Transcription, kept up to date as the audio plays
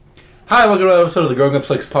Hi, welcome to another episode of the Growing Up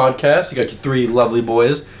Slicks podcast. You got your three lovely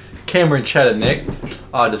boys, Cameron, Chad, and Nick.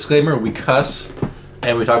 Disclaimer, we cuss,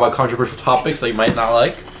 and we talk about controversial topics that you might not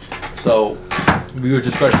like. So, viewer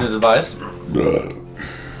discretion is advised.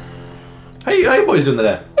 How you boys doing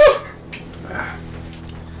today?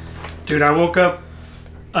 Dude, I woke up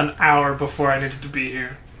an hour before I needed to be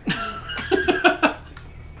here.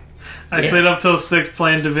 I stayed up till 6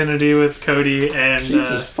 playing Divinity with Cody and...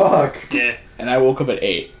 Jesus fuck. Yeah. And I woke up at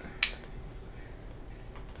 8.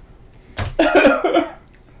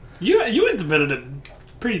 You went to bed at a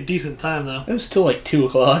pretty decent time, though. It was still like 2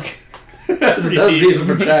 o'clock. That's decent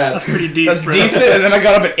for Chad. That's pretty decent. That's decent, and then I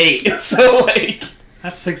got up at 8. So, like...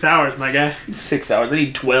 That's 6 hours, my guy. 6 hours. I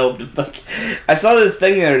need 12 to fuck... I saw this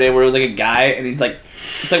thing the other day where it was like a guy, and he's like...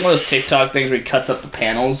 It's like one of those TikTok things where he cuts up the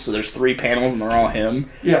panels, so there's 3 panels, and they're all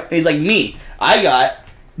him. Yeah. And he's like, me, I got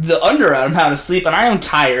the underarm how to sleep, and I am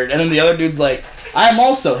tired. And then the other dude's like, I am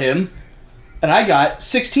also him, and I got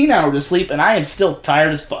 16 hours of sleep, and I am still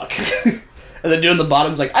tired as fuck. And the dude on the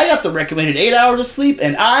bottom's like, I got the recommended 8 hours of sleep,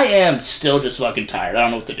 and I am still just fucking tired. I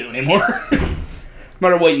don't know what to do anymore. No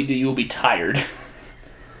matter what you do, you will be tired.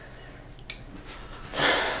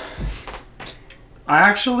 I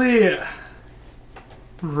actually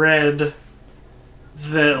read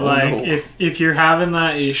that, if you're having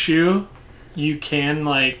that issue, you can,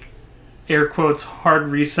 air quotes, hard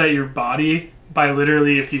reset your body by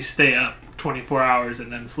literally if you stay up 24 hours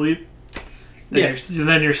and then sleep.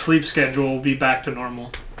 Then your sleep schedule will be back to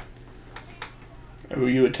normal. Were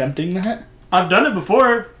you attempting that? I've done it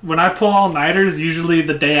before. When I pull all-nighters, usually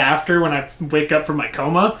the day after when I wake up from my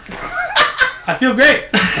coma, I feel great.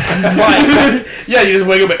 Why? Yeah, you just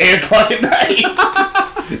wake up at 8 o'clock at night.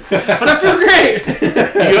 But I feel great.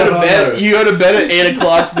 You go to bed at 8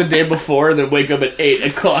 o'clock the day before, and then wake up at 8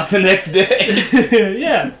 o'clock the next day.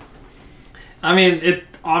 Yeah. I mean,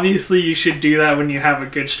 obviously you should do that when you have a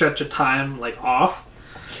good stretch of time, off.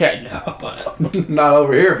 Yeah, no, but Not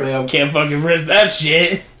over here, fam. can't fucking risk that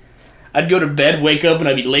shit. I'd go to bed, wake up, and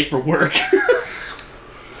I'd be late for work.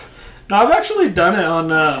 No, I've actually done it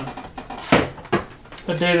on a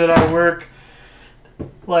day that I work.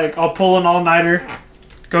 I'll pull an all-nighter,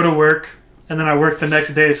 go to work, and then I work the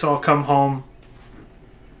next day, so I'll come home,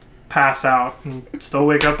 pass out, and still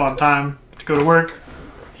wake up on time to go to work.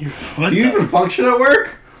 Do you even function at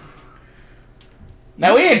work?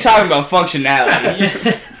 Now, we ain't talking about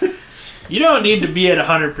functionality. You don't need to be at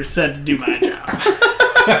 100% to do my job.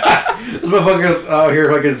 This motherfucker's out here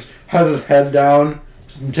has his head down,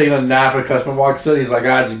 taking a nap, and a customer walks in. He's like,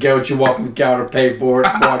 just get what you want from the counter, pay for it,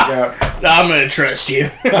 walk out. I'm gonna trust you.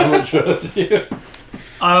 I'm gonna trust you.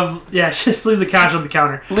 Just leave the cash on the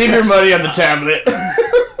counter. Leave your money on the tablet.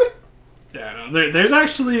 Yeah, no, there's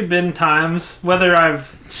actually been times, whether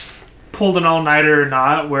I've pulled an all-nighter or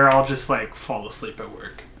not, where I'll just, fall asleep at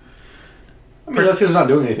work. I mean, that's because they're not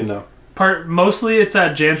doing anything, though. Mostly it's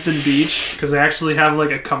at Jansen Beach, because they actually have,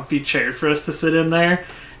 a comfy chair for us to sit in there.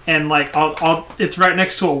 And, it's right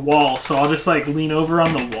next to a wall, so I'll just, lean over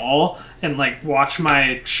on the wall and, watch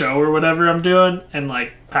my show or whatever I'm doing and,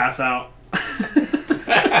 pass out.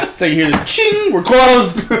 So you hear the ching, we're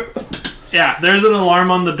closed. Yeah, there's an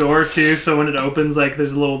alarm on the door, too, so when it opens,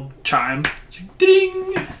 there's a little chime.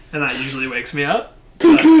 Ding! And that usually wakes me up.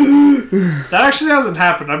 That actually hasn't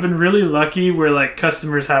happened. I've been really lucky where,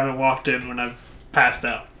 customers haven't walked in when I've passed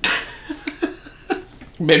out.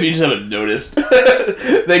 Maybe you just haven't noticed.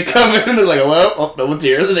 They come in and they're like, hello? Oh, no one's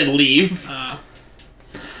here. And then they leave.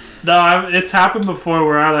 No, it's happened before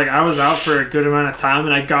where I was out for a good amount of time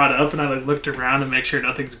and I got up and I looked around to make sure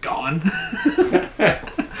nothing's gone.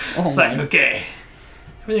 It's okay,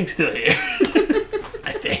 everything's still here.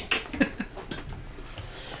 I think.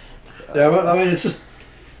 Yeah, I mean, it's just...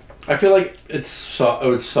 I feel like it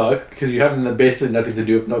would suck because you have basically nothing to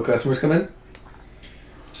do if no customers come in.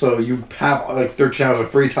 So you have 13 hours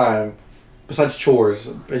of free time besides chores,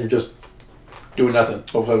 and you're just doing nothing.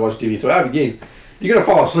 Hopefully, watch TV. So you're gonna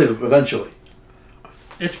fall asleep eventually.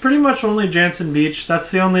 It's pretty much only Jansen Beach.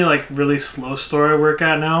 That's the only really slow store I work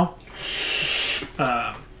at now.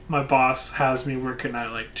 My boss has me working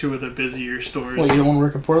at 2 of the busier stores. Well, you don't want to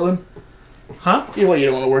work in Portland? Huh? You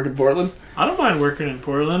don't want to work in Portland? I don't mind working in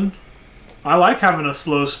Portland. I like having a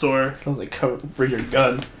slow store. Sounds like bring your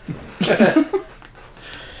gun.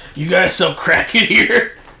 You guys sell crack in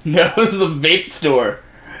here? No, this is a vape store.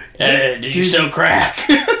 Did you sell crack?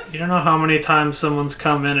 You don't know how many times someone's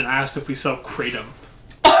come in and asked if we sell Kratom.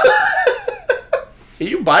 Can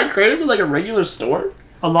you buy Kratom at a regular store?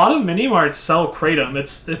 A lot of mini-marts sell Kratom.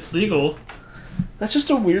 It's legal. That's just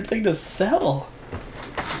a weird thing to sell.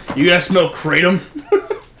 You guys smell Kratom?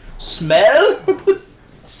 Smell?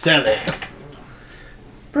 sell it.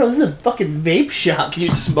 Bro, this is a fucking vape shop. Can you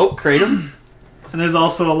smoke kratom? And there's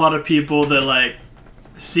also a lot of people that like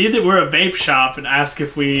see that we're a vape shop and ask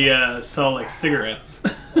if we sell like cigarettes.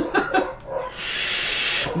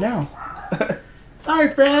 No. Sorry,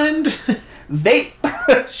 friend. Vape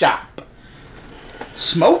shop.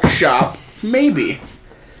 Smoke shop? Maybe.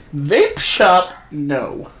 Vape shop?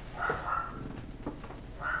 No.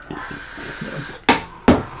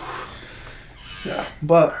 Yeah,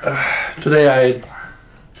 but today I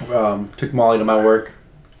took Molly to my work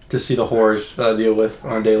to see the horrors that I deal with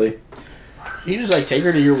on a daily. You just like take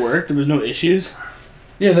her to your work? There was no issues?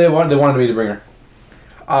 Yeah, they wanted me to bring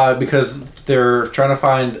her because they're trying to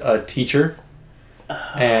find a teacher,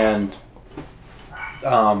 and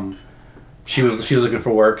she was looking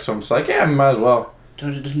for work, so I'm just like, yeah, I might as well.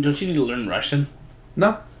 Don't you need to learn Russian?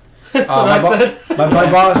 No. That's what I said. My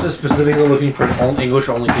boss is specifically looking for an English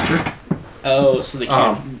only teacher. Oh, so they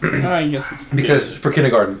can't. I guess it's because for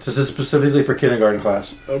kindergarten. This is specifically for kindergarten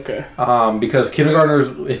class. Okay. Because kindergartners,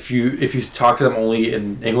 if you talk to them only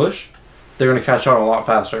in English, they're gonna catch on a lot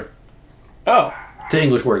faster. Oh. To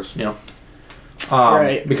English words, you know.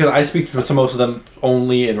 Right. Because I speak to most of them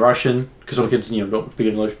only in Russian, because some kids don't speak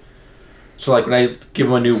English. So like when I give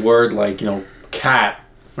them a new word like cat,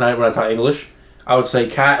 when I talk English, I would say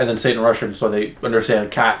cat and then say it in Russian so they understand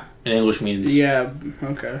cat in English means yeah.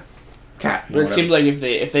 Okay. cat. But it seems like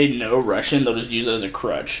if they know Russian, they'll just use it as a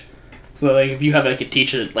crutch. So like if you have like a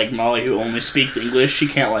teacher like Molly who only speaks English, they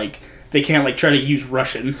can't try to use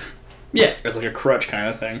Russian. Yeah. As like a crutch kind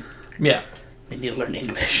of thing. Yeah. They need to learn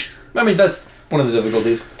English. I mean that's one of the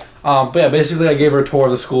difficulties. But yeah, basically I gave her a tour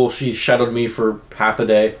of the school. She shadowed me for half the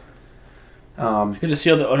day. You get to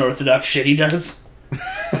see all the unorthodox shit he does.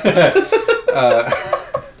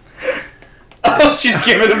 Oh, she's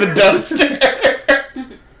giving him the duster.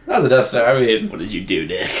 Not the duster. I mean, what did you do,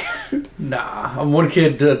 Nick? Nah, one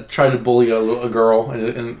kid tried to bully a girl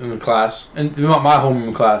in the class, in my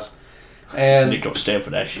homeroom class, and Nick don't stand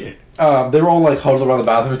for that shit. they were all like huddled around the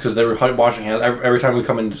bathroom because they were washing hands every time we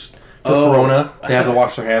come in. Just for Corona, they have to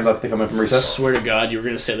wash their hands after they come in from recess. Swear to God, you were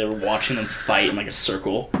gonna say they were watching them fight in like a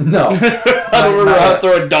circle. No, I don't remember how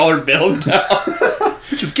throwing dollar bills down.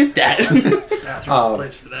 Where'd you get that? Bathroom's the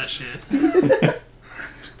place for that shit.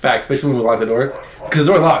 Fact, especially when we lock the door, because the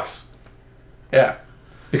door locks. Yeah,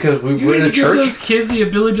 because we're in a church. Give those kids the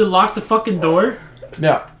ability to lock the fucking door.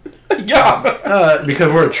 Yeah, yeah.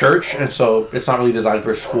 Because we're a church, and so it's not really designed for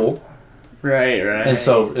a school. Right. And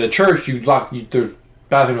so in the church, there's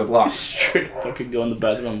bathrooms with locks. Straight fucking go in the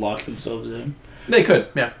bathroom and lock themselves in. They could,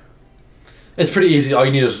 yeah. It's pretty easy. All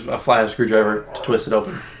you need is a flathead screwdriver to twist it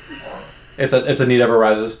open. If the need ever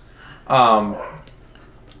arises.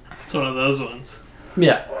 It's one of those ones.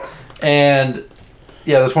 Yeah. And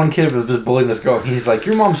yeah, this one kid was just bullying this girl. And he's like,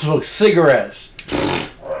 "Your mom smokes cigarettes."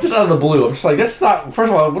 Just out of the blue. I'm just like, that's not. First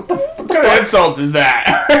of all, what the What kind of insult is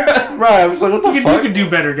that? Right. I was like, what the fuck? You could do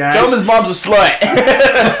better, guy. Tell him his mom's a slut.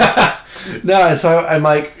 No, so I'm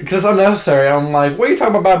like, because it's unnecessary. I'm like, what are you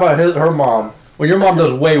talking about her mom? When your mom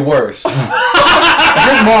does way worse. Your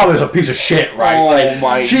mom is a piece of shit, right? Oh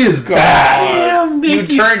my she is God. bad. Damn, You Nick,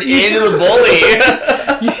 turned into the bully.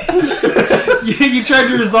 you tried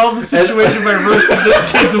to resolve the situation by roasting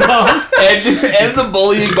this kid's mom. and the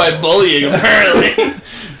bullying by bullying, apparently.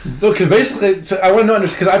 Look, because basically, so I want to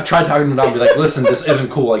understand, because I've tried talking to him down and be like, listen, this isn't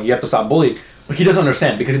cool, like, you have to stop bullying. But he doesn't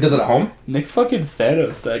understand, because he does it at home. Nick fucking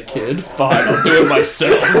Thanos, that kid. Fine, I'll do it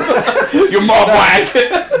myself. Your mom whack.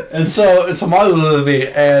 And so Molly looked at me,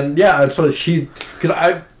 and yeah, and so the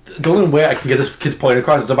only way I can get this kid's point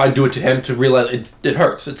across is if I do it to him to realize it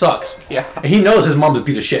hurts, it sucks. Yeah. And he knows his mom's a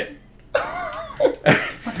piece of shit.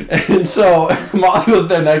 And so Molly was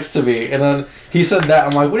there next to me, and then he said that.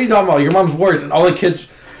 I'm like, what are you talking about? Your mom's worse. And all the kids,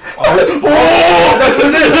 oh, that's what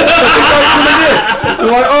it did. I'm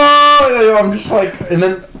like, oh, I'm just like, and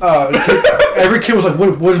then every kid was like,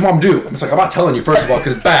 what does mom do? I'm just like, I'm not telling you, first of all,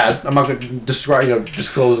 because it's bad. I'm not going to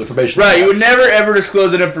disclose information. Right, you would never ever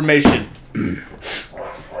disclose that information.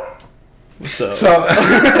 So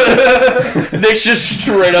Nick's just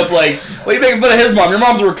straight up like, what are you making fun of his mom? Your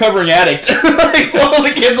mom's a recovering addict. Like, all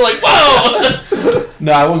the kids are like, whoa!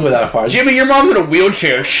 No, I wouldn't go that far. Jimmy, your mom's in a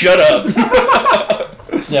wheelchair. Shut up.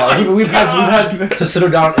 Yeah, like we've had to sit her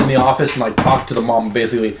down in the office and like talk to the mom.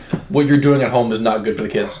 Basically, what you're doing at home is not good for the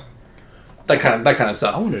kids. That kind of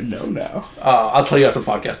stuff. I want to know now. I'll tell you after the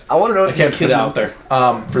podcast. I want to know. I can't put it out there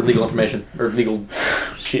for legal information or legal.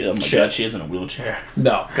 Oh my God, she is in a wheelchair.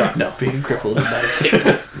 No, God, no. Being crippled and by the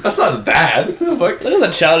table. That's not bad. Look at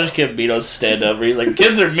the Childish Gambino's stand up where he's like,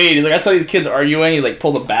 kids are mean. He's like, I saw these kids arguing. He like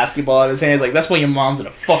pulled a basketball out of his hand. He's like, that's when your mom's in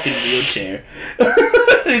a fucking wheelchair.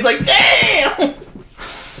 He's like, damn.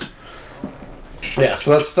 Yeah,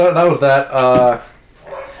 so that was that.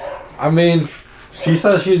 I mean, she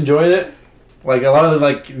said she enjoyed it. Like a lot of the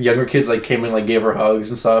like younger kids like came in like gave her hugs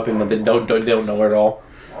and stuff, and they don't know her at all.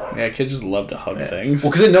 Yeah, kids just love to hug things.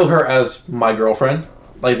 Well, because they know her as my girlfriend,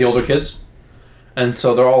 like the older kids, and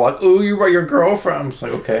so they're all like, "Oh, you are your girlfriend." I'm just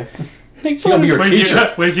like, okay. Nick, She'll be your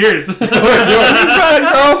teacher. Where's yours? you got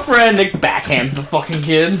a girlfriend. Nick backhands the fucking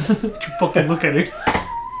kid. Fucking look at her.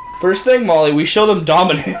 First thing, Molly, we show them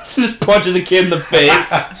dominance. Just punches a kid in the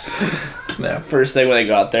face. Yeah. First thing when they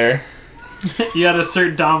got there. You gotta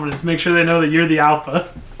assert dominance. Make sure they know that you're the alpha.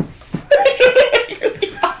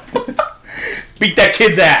 Beat that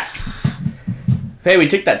kid's ass. Hey, we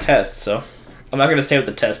took that test, so I'm not gonna say what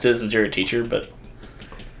the test is since you're a teacher, but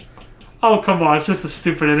Oh, come on. It's just a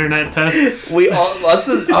stupid internet test. we all us.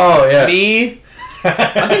 Oh yeah. Me.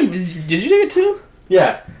 I think did you take it too?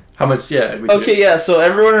 Yeah. How much? Yeah. Okay, yeah. So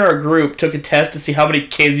everyone in our group took a test to see how many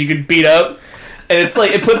kids you could beat up, and it's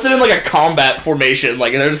like it puts it in like a combat formation,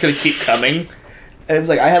 like and they're just gonna keep coming, and it's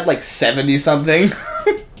like I had like 70 something.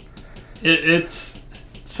 It's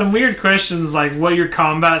some weird questions like what your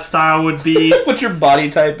combat style would be. What your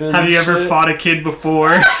body type is. Have you and ever shit. fought a kid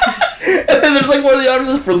before? And then there's like one of the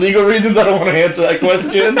options for legal reasons. I don't want to answer that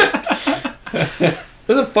question.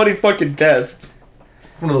 It's a funny fucking test.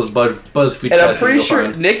 One of those BuzzFeed And I'm tests pretty you'll sure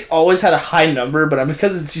find. Nick always had a high number, but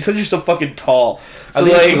because you're so fucking tall. So I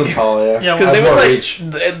think it's like, so tall, yeah. Yeah, because I they have would more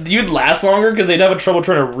like, reach. you'd last longer because they'd have trouble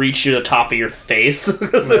trying to reach you the top of your face.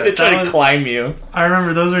 Because they try That to climb you. I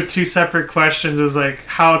remember those were two separate questions. It was like,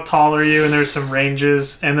 how tall are you? And there's some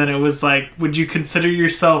ranges. And then it was like, would you consider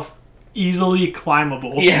yourself easily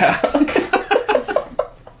climbable? Yeah.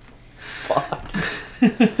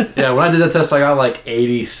 Yeah, when I did that test, I got like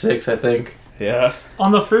 86, I think. Yeah.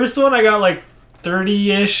 On the first one, I got like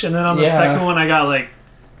 30-ish. And then on the Yeah. second one, I got like,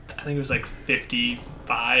 I think it was like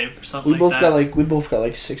 55 or something We both like got that.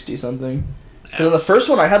 like 60 something. Because on the first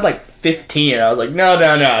one I had like 15. I was like, no,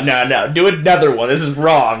 do another one. This is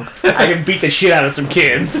wrong. I can beat the shit out of some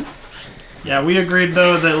kids. Yeah, we agreed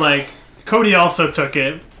though that like Cody also took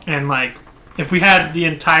it, and like if we had the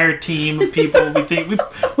entire team of people,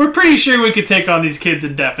 we're pretty sure we could take on these kids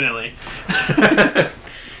indefinitely.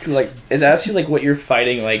 Like it asks you like what your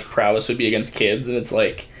fighting like prowess would be against kids, and it's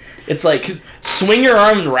like swing your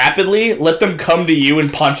arms rapidly, let them come to you,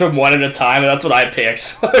 and punch them one at a time, and that's what I picked.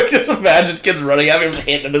 So just imagine kids running at me and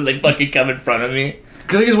hitting them as they fucking come in front of me.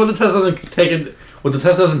 Because what the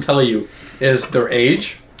test doesn't tell you is their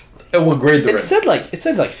age and what grade they're in. It said like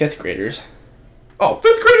 5th graders. Oh,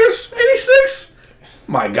 5th graders? 86?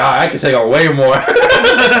 My God, I could take on way more.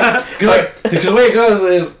 Because the way it goes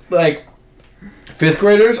is like 5th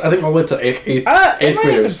graders, I think all the way to 8th It might have been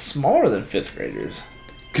graders. smaller than 5th graders.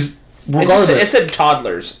 Because It regardless, said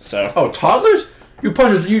toddlers, so. oh, toddlers? You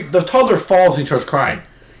punch the toddler falls and he starts crying.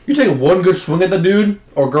 You take one good swing at the dude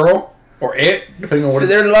or girl or it, depending on what. So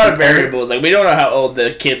there's a lot of variables. Like we don't know how old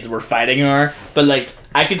the kids we're fighting are, but like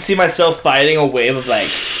I could see myself fighting a wave of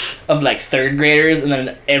 3rd graders, and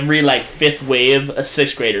then every like 5th wave a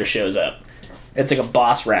 6th grader shows up. It's like a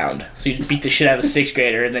boss round. So you beat the shit out of a 6th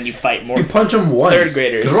grader, and then you fight more. You punch them once. 3rd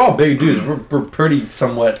graders. Because we're all big dudes. We're pretty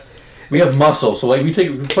somewhat. We have muscle, so like we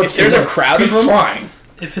punch. If there's a crowd of them, flying.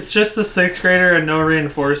 If it's just the 6th grader and no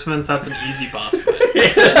reinforcements, that's an easy boss fight.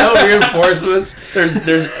 No reinforcements. there's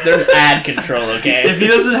ad control. Okay. If he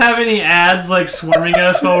doesn't have any ads like swarming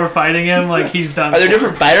us while we're fighting him, like he's done. Are there for.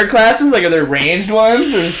 different fighter classes? Like, are there ranged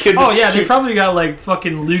ones? Or kids Oh that yeah, they shoot- probably got like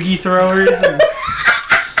fucking loogie throwers and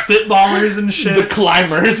spitballers and shit. the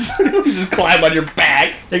climbers. Just climb on your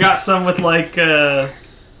back. They got some with like I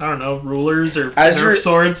don't know, rulers or As Nerf you're-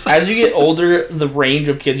 swords. As you get older, the range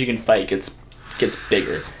of kids you can fight gets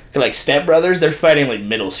bigger. Like Step Brothers, they're fighting like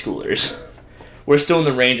middle schoolers. We're still in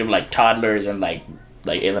the range of like toddlers and like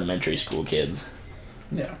elementary school kids.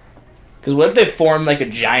 Yeah. Because what if they form like a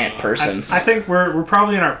giant person I think we're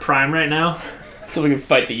probably in our prime right now. so we can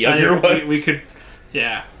fight the younger ones? We could,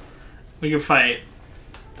 yeah, we could fight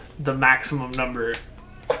the maximum number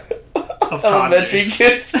of elementary toddlers.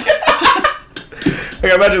 kids.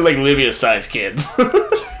 Like imagine like Livia-sized kids.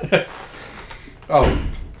 Oh,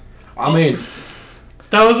 I mean,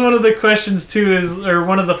 That was one of the questions too, or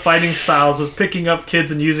one of the fighting styles was picking up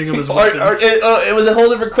kids and using them as weapons. It was a whole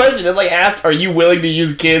different question. It like asked, "Are you willing to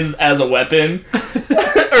use kids as a weapon?" Or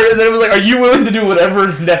then it was like, "Are you willing to do whatever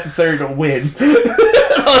is necessary to win?"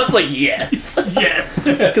 I was like, "Yes." Yes.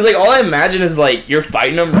 Because like all I imagine is like you're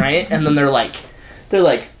fighting them, right? And then they're like They're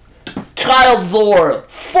like, Kyle Thor,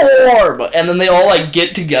 form! And then they all, like,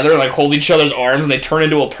 get together and, like, hold each other's arms, and they turn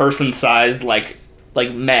into a person-sized, like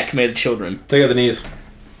mech made of children. Take out the knees.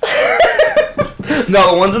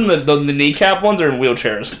 No, the ones in the kneecap ones are in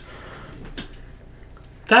wheelchairs.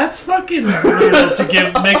 That's fucking brutal to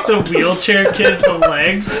make the wheelchair kids the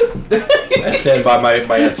legs. I stand by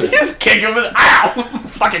my answer. You just kick them and, ow!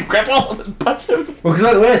 Fucking cripple and punch them. Well,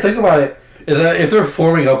 because the way I think about it is that if they're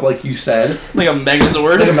forming up like you said, Like a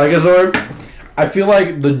Megazord. like a Megazord, I feel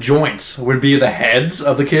like the joints would be the heads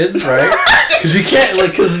of the kids, right? Because you can't,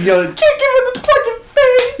 like, because, you know... Kick him in the fucking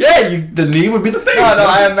face! Yeah, the knee would be the face. No,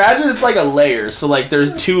 I imagine it's like a layer. So, like,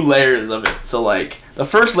 there's 2 layers of it. So, like, the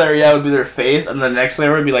first layer, yeah, would be their face, and the next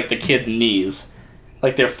layer would be, like, the kid's knees.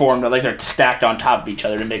 Like, they're formed, like, they're stacked on top of each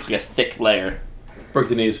other to make, like, a thick layer. Break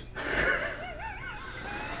the knees.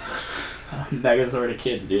 Megazord of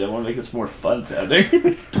kids, dude. I want to make this more fun sounding.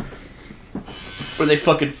 Where they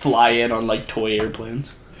fucking fly in on, like, toy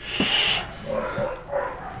airplanes.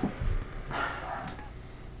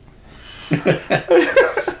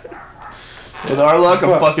 With our luck,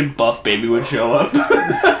 a fucking buff baby would show up.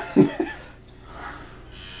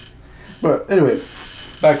 But anyway,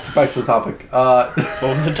 back to the topic. What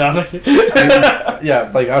was the topic?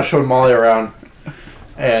 Yeah, like I was showing Molly around,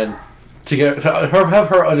 and have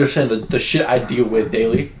her understand the shit I deal with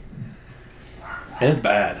daily, and it's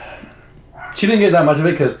bad. She didn't get that much of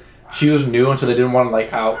it because she was new, and so they didn't want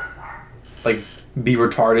to be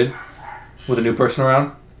retarded with a new person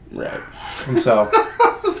around. Right. And so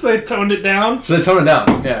So they toned it down. they toned it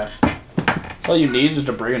down. Yeah. That's all you need is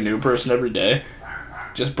to bring a new person every day.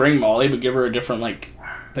 Just bring Molly, but give her a different, like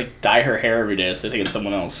dye her hair every day so they think it's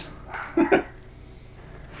someone else.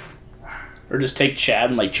 Or just take Chad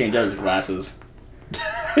and, like, change out his glasses.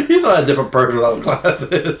 He's not a different person without his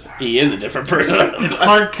glasses. He is a different person. If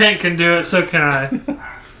Clark Kent can do it, so can I.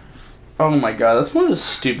 Oh my god, that's one of the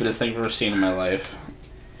stupidest things I've ever seen in my life.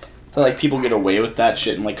 That, like, people get away with that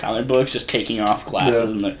shit in, like, comic books, just taking off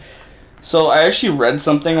glasses. Yeah. So I actually read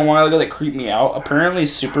something a while ago that creeped me out. Apparently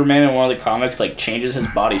Superman in one of the comics, like, changes his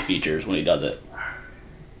body features when he does it.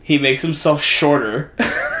 He makes himself shorter.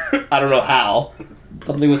 I don't know how.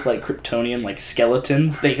 Something with, like, Kryptonian, like,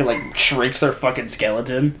 skeletons. They can, like, shrink their fucking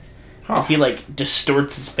skeleton. Huh. And he, like,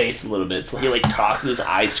 distorts his face a little bit. So he, like, talks with his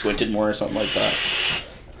eyes squinted more or something like that.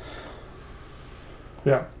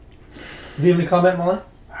 Yeah. Do you have any comment, Molly?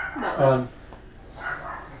 On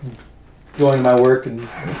going to my work and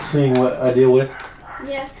seeing what I deal with?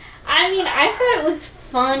 Yeah. I mean, I thought it was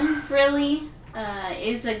fun, really.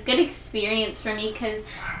 It was a good experience for me because,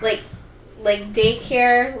 like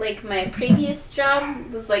daycare, like my previous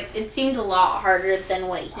job was like, it seemed a lot harder than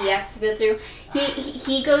what he has to go through.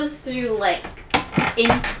 He goes through like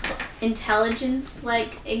intelligence,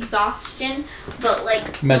 like exhaustion, but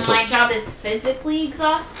like Mental. my job is physically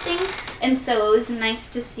exhausting, and so it was nice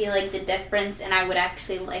to see like the difference, and I would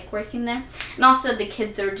actually like working there. And also the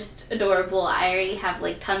kids are just adorable. I already have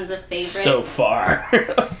like tons of favorites. So far.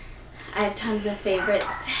 I have tons of favorites.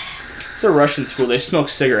 It's a Russian school. They smoke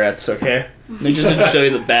cigarettes, okay? They just didn't show you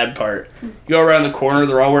the bad part. You go around the corner,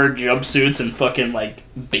 they're all wearing jumpsuits and fucking, like,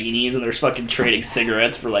 beanies, and they're fucking trading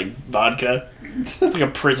cigarettes for, like, vodka. It's like a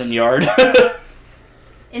prison yard.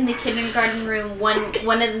 In the kindergarten room,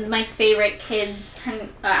 one of my favorite kids,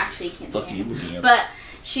 actually you can't Fuck say you, her, looking up. but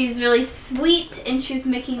she's really sweet, and she was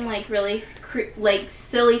making like really like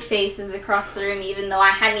silly faces across the room, even though I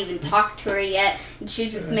hadn't even talked to her yet, and she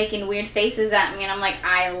was just making weird faces at me, and I'm like,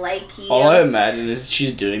 I like you. All I imagine is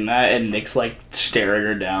she's doing that, and Nick's, like, staring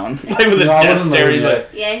her down. Like, with a No, I death wasn't stare, there he's yet. like...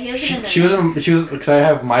 Yeah, he was in the She was because I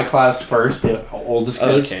have my class first, the oldest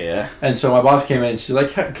kids. Okay, yeah. And so my boss came in. She's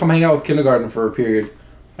like, "Come hang out with kindergarten for a period."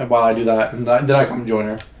 And while I do that, and then I come join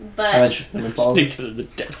her. And then but we followed. Because of the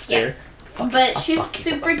death stare. she's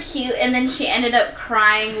super cute, and then she ended up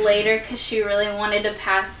crying later because she really wanted to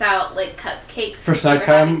pass out like cupcakes For They snack were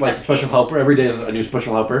time, having like cupcakes, special helper. Every day is a new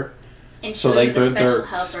special helper. and she so, was like, the they're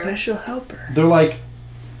special helper. helper. They're like,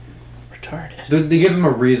 Retarded. they give them a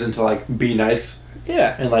reason to like be nice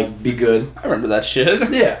Yeah. and like be good. I remember that shit.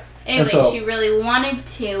 Yeah. Anyway, And so- she really wanted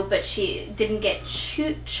to, but she didn't get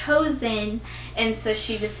chosen, and so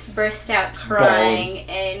she just burst out crying,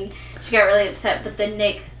 and she got really upset. But then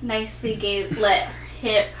Nick nicely let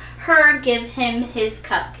her give him his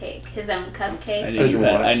cupcake, his own cupcake. I knew you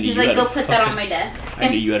had He's you like, had go a put that on fucking- my desk. I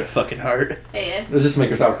knew you had a fucking heart. Yeah. It was just to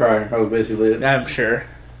make her stop crying. That was basically it. I'm sure.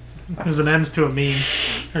 There's an ends to a mean,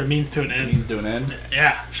 or a means to an He's end. doing it.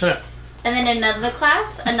 Yeah, shut up. And then another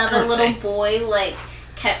class, another Don't little say. boy, like,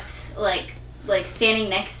 kept, like, like standing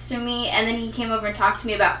next to me, and then he came over and talked to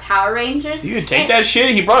me about Power Rangers. You can take that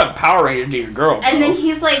shit? He brought up Power Rangers to your girl, bro. And then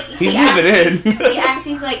he's like, He's moving in. He asked,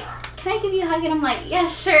 he's like, can I give you a hug? And I'm like, yeah,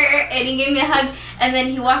 sure. And he gave me a hug, and then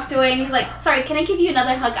he walked away, and he's like, sorry, can I give you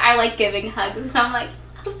another hug? I like giving hugs. And I'm like,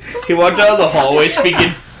 He walked out of the hallway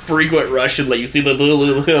speaking frequent Russian, like you see the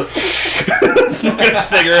smoking a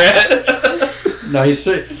cigarette. No, he's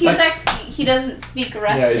he doesn't speak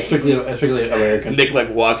Russian. yeah, he's strictly American. Nick like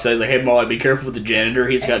walks out, he's like, hey Molly, be careful with the janitor,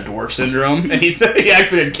 he's got dwarf syndrome. And he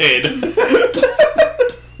acts like a kid.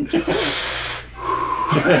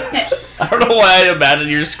 I don't know why I imagine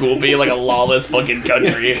your school being like a lawless fucking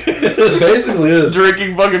country. It basically is.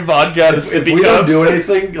 Drinking fucking vodka out of If sippy we don't cups. do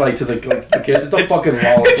anything like to the kids, it's a fucking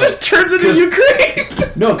law. It just turns into Ukraine.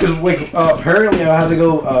 No, because like apparently I had to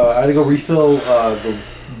go refill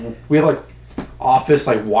we have like office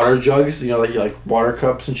like water jugs, you know, like water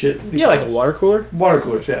cups and shit. Yeah, like a water cooler. Water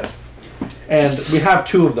coolers, yeah. And we have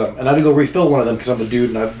 2 of them, and I had to go refill one of them because I'm a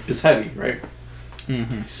dude and it's heavy, right?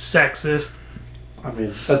 Sexist. I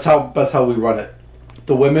mean, that's how we run it.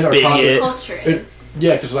 The women are taught. Bigot. Culture is.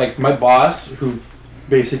 Yeah, because like my boss, who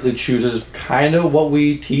basically chooses kind of what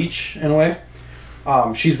we teach in a way,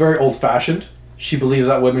 she's very old fashioned. She believes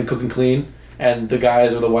that women cook and clean, and the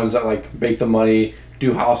guys are the ones that like make the money,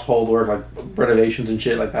 do household work, like renovations and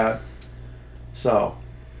shit like that. So,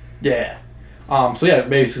 yeah. So yeah,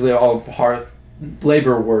 basically all hard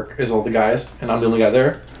labor work is all the guys, and I'm the only guy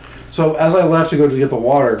there. So as I left to go to get the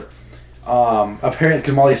water, apparently,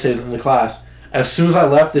 because Molly said it in the class, as soon as I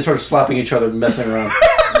left, they started slapping each other and messing around.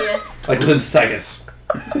 Yeah. Like within seconds.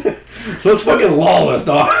 So it's fucking lawless,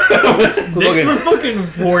 dog. Nick's the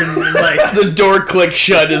fucking warden. Like, The door click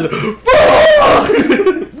shut is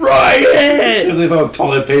riot. They throw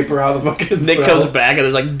toilet paper out of the fucking Nick cells. comes back and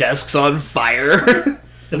there's like desks on fire.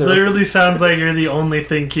 it literally sounds like you're the only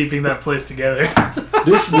thing keeping that place together.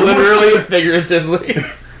 Literally, figuratively.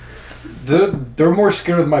 They're more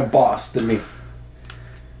scared of my boss than me.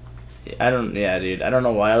 Dude. I don't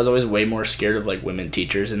know why. I was always way more scared of like women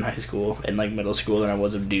teachers in high school and like middle school than I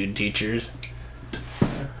was of dude teachers.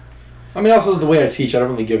 I mean, also the way I teach, I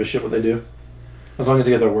don't really give a shit what they do, as long as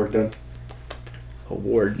they get their work done. A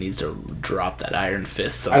ward needs to drop that iron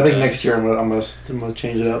fist. I think next year I'm gonna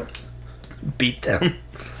change it up. beat them.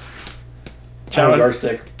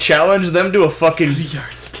 Yardstick. Challenge them to a fucking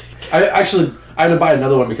Yardstick. I had to buy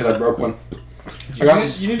another one because I broke one.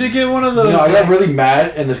 You need to get one of those. No, I got really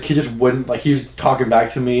mad, and this kid just wouldn't, like, he was talking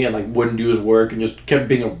back to me and, like, wouldn't do his work and just kept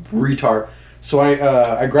being a retard. So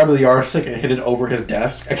I grabbed the yardstick and hit it over his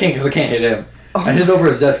desk. I can't, because I can't hit him. I hit it over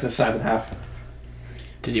his desk and it snapped in half.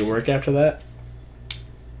 Did you work after that?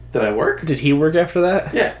 Did I work? Did he work after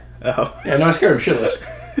that? Yeah. Oh. Yeah, no, I scared him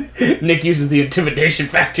shitless. Nick uses the intimidation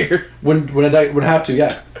factor. When I have to,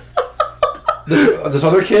 yeah. This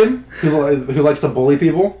other kid who likes to bully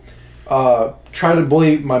people tried to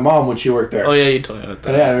bully my mom when she worked there. Oh yeah, you told me about that.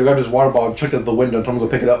 And yeah, and I grabbed his water bottle and chucked it out the window and told him to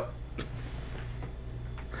go pick it up.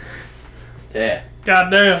 Yeah.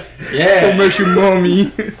 Goddamn. Yeah. miss your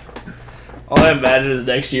mommy. All I imagine is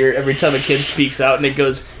next year, every time a kid speaks out, Nick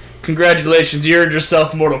goes, "Congratulations, you earned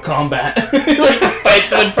yourself Mortal Kombat." Like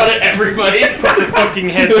fights him in front of everybody. Puts a fucking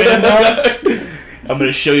headband on. I'm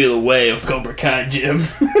gonna show you the way of Cobra Kai, Jim.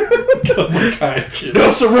 Cobra Kai shit.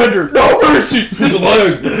 No surrender, no mercy.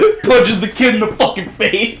 Punches the kid in the fucking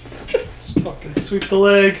face. Fucking sweep the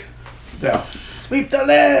leg. Yeah. Sweep the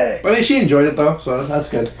leg. But I mean, she enjoyed it though, so that's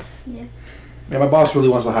good. Yeah. Yeah, my boss really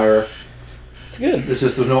wants to hire her. It's good. It's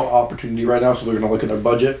just there's no opportunity right now, so they're gonna look at their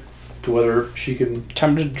budget to whether she can.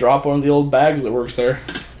 Time to drop one of the old bags that works there.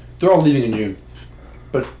 They're all leaving in June,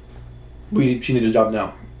 but she needs a job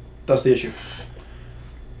now. That's the issue.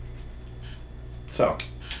 So.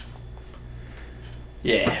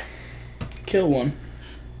 Yeah. Kill one.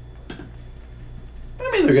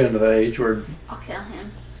 I mean, they're getting to that age where. I'll kill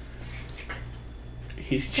him.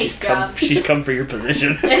 She's come for your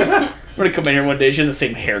position. I'm gonna come in here one day. She has the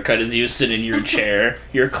same haircut as you, sitting in your chair,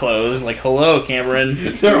 your clothes. Like, hello,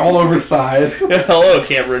 Cameron. They're all oversized. Hello,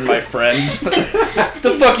 Cameron, my friend. What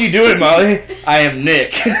the fuck you doing, Molly? I am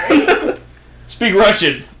Nick. Speak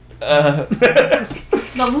Russian.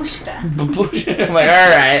 Babushka. I'm like,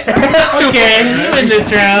 alright. Okay, you win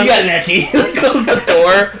this round. You got Nicky. Close the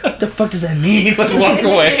door. What the fuck does that mean? Let's walk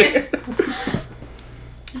away.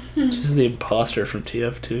 Just the imposter from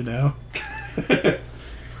TF2 now.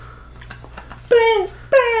 Bow,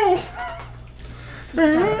 bow.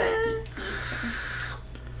 Talk about Easter.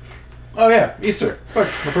 Oh yeah, Easter. Fuck,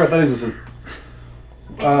 I forgot that existed.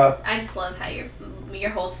 I just love how your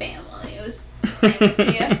whole family was playing with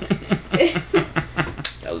you.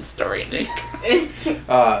 That was the story, Nick.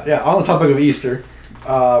 Yeah, on the topic of Easter.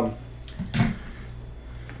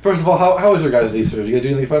 First of all, how was your guys' Easter? Did you guys do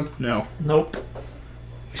anything fun? No. Nope.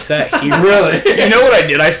 I sat here. Really? You know what I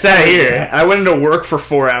did? I sat here. I went into work for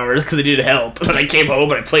 4 hours because I needed help. And then I came home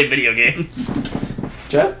and I played video games.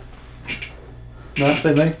 Chad? No,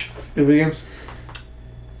 same thing? Video games?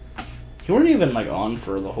 You weren't even, like, on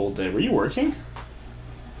for the whole day. Were you working?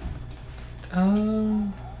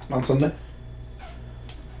 On Sunday?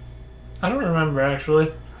 I don't remember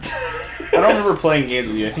actually. I don't remember playing games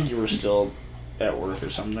with you. I think you were still at work or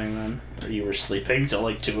something then. Or you were sleeping till,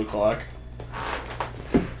 like, 2 o'clock.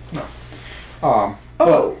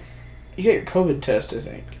 But, You got your COVID test, I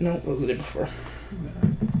think. No, it was the day before.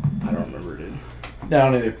 I don't remember, dude. yeah,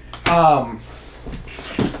 I don't either.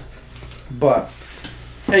 But,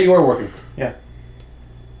 hey, you were working. Yeah.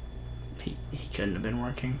 He couldn't have been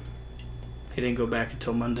working. He didn't go back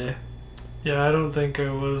until Monday. Yeah, I don't think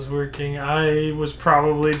I was working. I was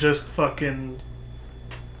probably just fucking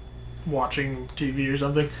watching TV or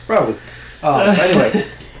something. Probably. Anyway.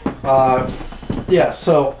 Yeah,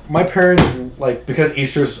 so my parents, like, because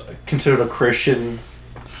Easter's considered a Christian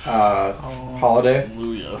holiday,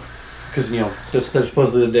 Hallelujah. because, you know, that's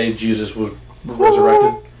supposedly the day Jesus was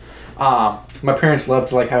resurrected. My parents love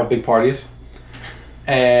to, like, have big parties.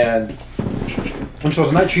 And so it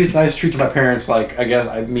was a nice treat to my parents, like, I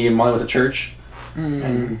guess, me and Molly went to church.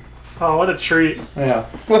 And, Oh, what a treat. yeah.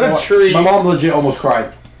 What a treat. My mom legit almost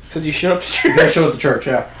cried. Because you showed up to church. I showed up to church,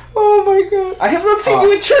 yeah. Oh my god. I have not seen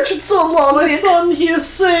you in church in so long. My son, he is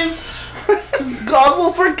saved. God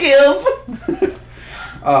will forgive.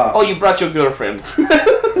 Oh, you brought your girlfriend.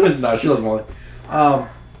 No, she loves Molly.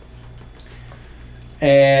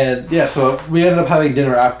 And yeah, so we ended up having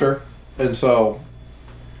dinner after, and so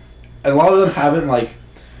a lot of them haven't, like.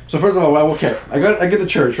 So first of all, okay, I get to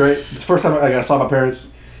church, right? It's the first time I saw my parents.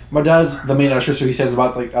 My dad's the main usher, so he stands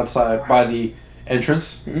about, like, outside by the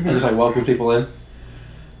entrance and just, like, welcome people in.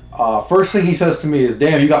 First thing he says to me is,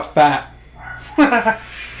 "Damn, you got fat." And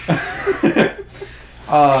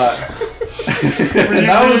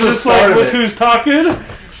that was the just start like, of look it. who's talking.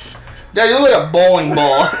 Dad, you look like a bowling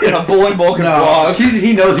ball. And a bowling ball can No, walk.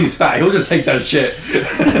 he knows he's fat. He'll just take that shit.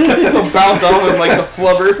 He'll bounce off him like the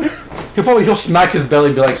flubber. He'll smack his belly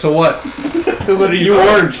and be like, "So what? You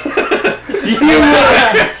weren't."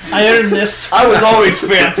 I earned this. I was always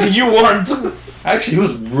fat. You weren't. Actually, he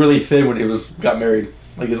was really thin when he got married.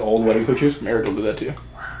 Like his old wedding pictures. Married will do that too.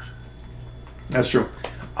 That's true.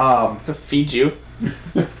 Feed you.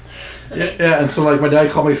 Yeah, and so, like, my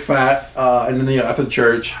dad called me fat, and then, you know, after the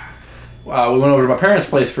church, we went over to my parents'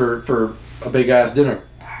 place for a big ass dinner,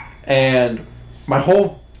 and my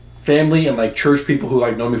whole family and, like, church people who,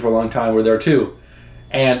 like, know me for a long time were there too,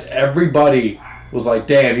 and everybody was like,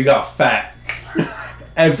 "Damn, you got fat."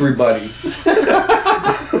 Everybody.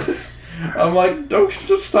 I'm like, don't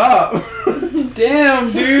just stop.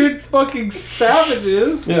 Damn, dude. Fucking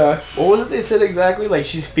savages. Yeah. What was it they said exactly? Like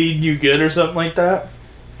she's feeding you good or something like that?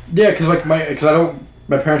 Yeah, because, like, my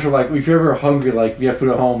parents were like, if you're ever hungry, like, if you have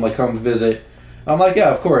food at home, like, come visit. I'm like,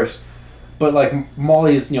 yeah, of course. But, like,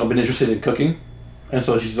 Molly's, you know, been interested in cooking. And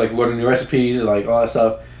so she's, like, learning new recipes and, like, all that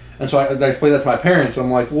stuff. And so I explained that to my parents.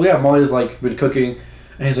 I'm like, well, yeah, Molly's, like, been cooking.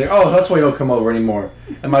 And he's like, oh, that's why you don't come over anymore.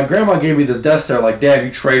 And my grandma gave me this death stare, like, damn,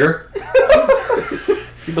 you traitor.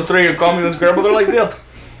 You betray your communist grandmother like that?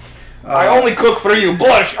 I only cook for you,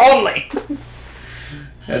 Bush, only!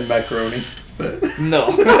 And macaroni. But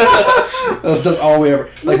No. that's all we ever...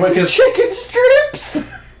 Like, my kids... Chicken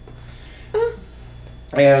strips!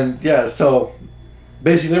 And, yeah, so...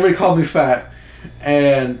 Basically, everybody called me fat.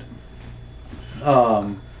 And...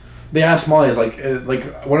 They asked Molly, is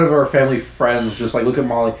like one of our family friends just, like, look at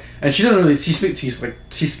Molly, and she doesn't really, she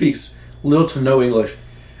speaks little to no English,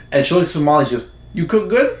 and she looks at Molly and she goes, "You cook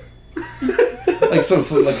good?" like so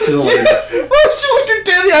like she's a lady. Well, she looked her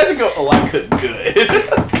dead in the eyes and go, "Oh, I cook good."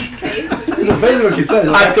 That's basically what she said.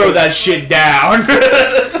 Like, I throw that shit down.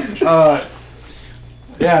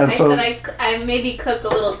 Yeah, and I so said I maybe cook a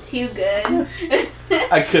little too good.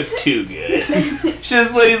 I cook too good.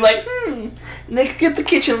 This lady's like, Nick, get the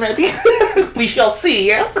kitchen ready. We shall see,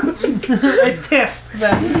 yeah? I test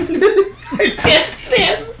them. Yes,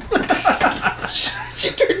 man.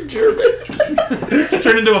 She turned German.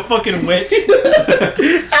 Turned into a fucking witch.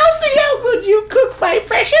 I'll see how good you cook, my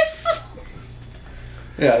precious.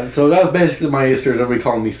 yeah, and so that was basically my Easter. Everybody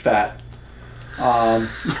calling me fat.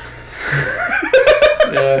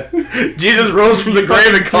 Yeah. Jesus rose from the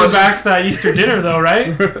grave and Threw called back that Easter dinner, though,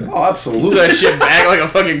 right? Oh, absolutely. that shit back like a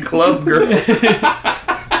fucking club girl.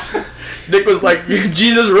 Nick was like,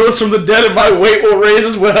 Jesus rose from the dead and my weight will raise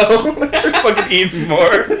as well. They're fucking eating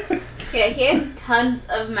more. Yeah, he had tons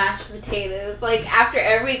of mashed potatoes. Like, after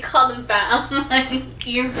every call him fat, I'm like,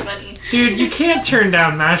 you're funny. Dude, you can't turn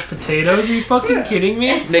down mashed potatoes. Are you fucking kidding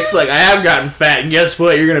me? Nick's like, I have gotten fat, and guess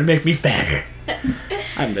what? You're gonna make me fatter.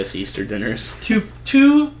 I miss Easter dinners.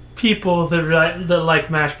 Two people that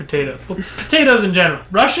like mashed potatoes. Well, potatoes in general.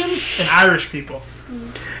 Russians and Irish people.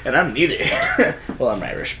 And I'm neither. Well, I'm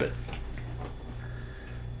Irish, but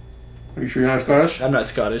Are you sure you're not Scottish? I'm not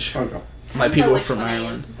Scottish. Okay. My I don't people know are which from one I am,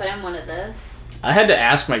 Ireland. but I'm one of those. I had to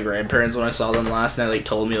ask my grandparents when I saw them last night. They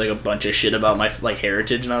told me like a bunch of shit about my like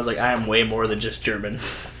heritage, and I was like, I am way more than just German.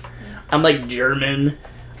 I'm like German,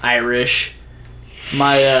 Irish.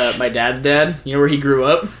 My dad's dad. You know where he grew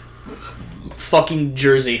up? Fucking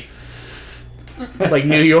Jersey. Like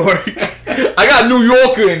New York. I got New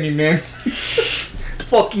Yorker in me, man.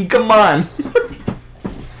 Fucking come on.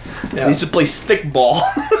 Yeah. I used to play stickball.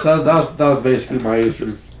 So that was basically my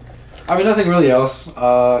Easter. I mean, nothing really else.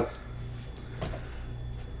 Yeah.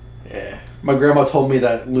 My grandma told me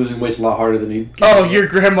that losing weight's a lot harder than you. Oh, your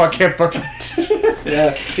grandma can't fucking.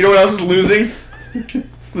 Yeah. You know what else is losing?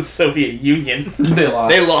 The Soviet Union. They lost.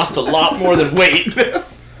 They lost a lot more than weight.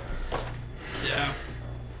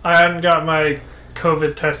 I hadn't got my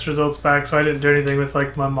COVID test results back, so I didn't do anything with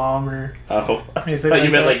like my mom or Oh, I anything. thought you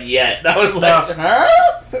meant that. like yet. I was No. like, huh?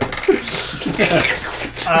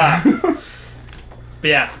 But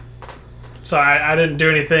yeah. So I didn't do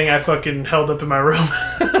anything. I fucking held up in my room.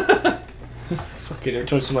 Fucking every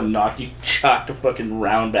time someone knocked you, chocked a fucking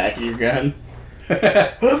round back of your gun. What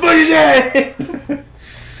the fuck is that?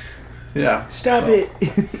 Yeah. Stop So,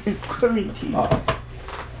 it. Quarantine.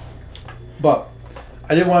 But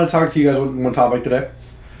I did want to talk to you guys on one topic today.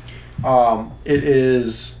 It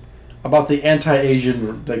is about the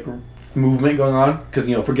anti-Asian like movement going on, because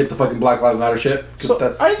forget the fucking Black Lives Matter shit, because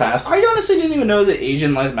that's past. I honestly didn't even know the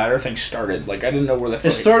Asian Lives Matter thing started. Like, I didn't know where the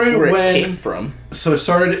fuck started where when- it came from. So it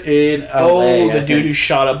started in LA. Oh, I the dude think. who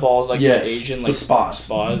shot up all like Yes, the Asian the like spas.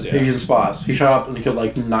 spas, yeah. Asian spas. He shot up and he killed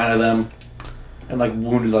like 9 of them, and like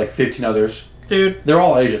wounded like 15 others. Dude, They're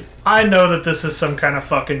all Asian. I know that this is some kind of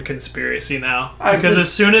fucking conspiracy now. I Because could-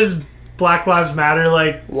 as soon as Black Lives Matter,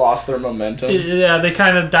 like, Lost their momentum. yeah, they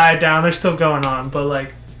kind of died down. They're still going on, but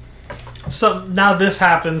like, so now this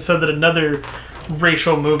happens so that another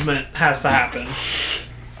racial movement has to happen.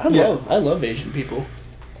 I love Asian people.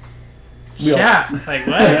 We all- Yeah, like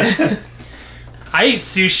what? I eat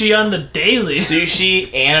sushi on the daily.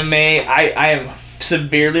 Sushi, anime. I am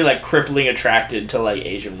severely like crippling attracted to like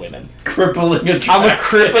Asian women. Crippling attraction.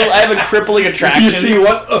 I have a crippling attraction. You see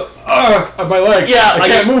what? My leg. Yeah, I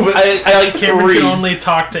can't move it. I like Cameron freeze can only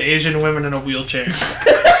talk to Asian women in a wheelchair. to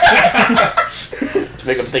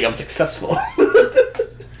make them think I'm successful.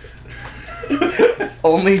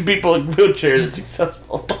 Only people in wheelchairs are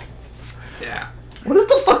successful. Yeah. What is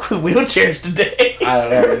the fuck with wheelchairs today? I don't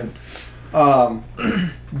know,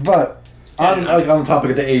 man. But on the topic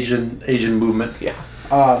of the Asian movement, Yeah.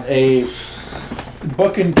 a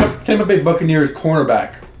Tampa Bay Buccaneers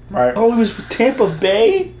cornerback, right? Oh, it was with Tampa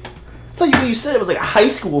Bay? I thought when you said it was like a high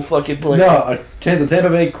school fucking player. No, the Tampa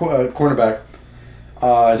Bay cornerback.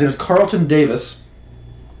 His name is Carlton Davis.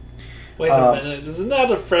 Wait a minute. Isn't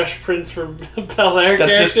that a Fresh Prince from Bel Air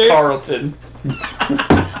That's character? just Carlton.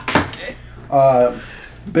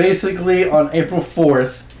 Basically, on April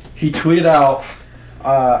 4th, he tweeted out,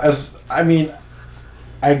 as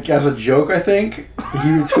a joke, I think, he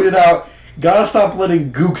tweeted out, "Gotta stop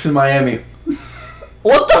letting gooks in Miami."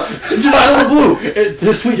 What the f- Just out of the blue.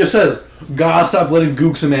 His tweet just says, "Gotta stop letting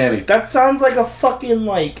gooks in Miami." That sounds like a fucking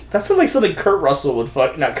that sounds like something Kurt Russell would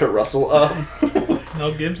not Kurt Russell,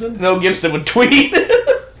 Mel Gibson? Mel Gibson would tweet.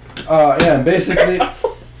 Yeah, and basically,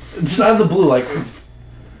 just out of the blue, like,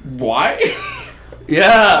 why?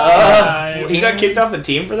 Yeah, he got kicked off the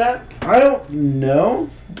team for that? I don't know.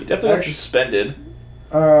 He definitely got suspended.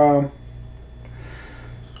 I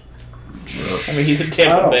I mean, he's in don't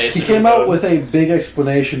Tampa know. Bay. He so came who out knows? with a big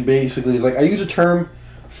explanation, basically. He's like, I use a term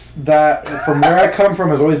that, from where I come from,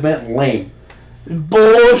 has always meant lame.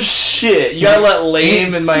 Bullshit. You gotta let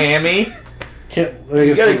lame in Miami? You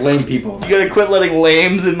gotta- lame people. You gotta quit letting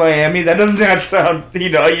lames in Miami? That does not sound... he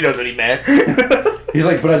knows what he meant. He's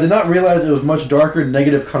like, but I did not realize it was much darker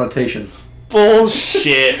negative connotation.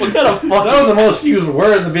 Bullshit. What kind of That was fucking... the most used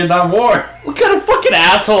word in the Vietnam War. What kind of fucking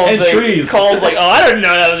asshole And thing trees. calls like, oh, I didn't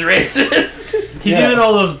know that was racist. He's Yeah. using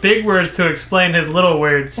all those big words to explain his little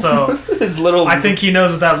words, so His little... I think he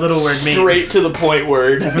knows what that little word means. straight to the point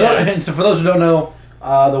word. And for those who don't know,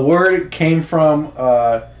 the word came from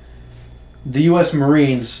the U.S.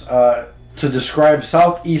 Marines to describe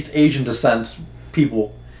Southeast Asian descent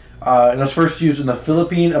people. And it was first used in the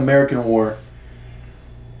Philippine-American War.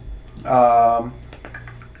 Now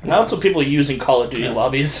that's what people use in Call of Duty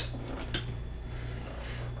lobbies.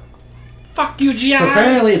 Fuck you, GI. So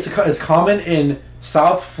apparently it's common in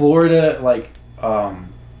South Florida, like, what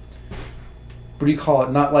do you call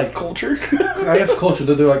it? Not like... Culture? I guess culture.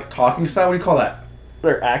 They're like talking style. What do you call that?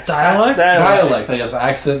 Their accent. Dialect, I guess.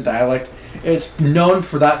 Accent, dialect. It's known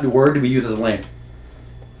for that word to be used as lame.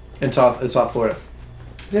 In South Florida.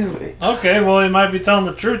 Okay, well, he might be telling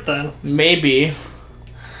the truth then. Maybe.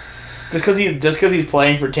 Just because he's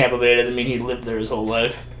playing for Tampa Bay doesn't mean he lived there his whole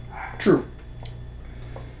life. True.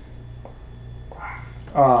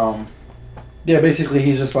 Yeah, basically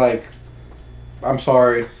he's just like, I'm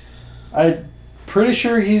sorry. I'm pretty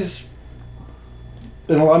sure he's...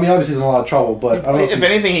 obviously he's in a lot of trouble, but I don't know if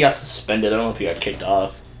anything, he got suspended. I don't know if he got kicked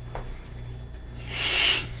off.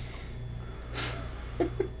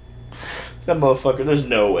 That motherfucker, there's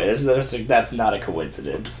no way. That's not a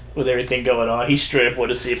coincidence. With everything going on, he straight up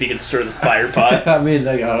wanted to see if he could stir the fire pot. I mean,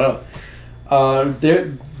 I don't know.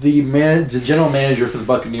 The general manager for the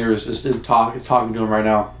Buccaneers is talking to him right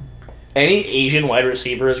now. Any Asian wide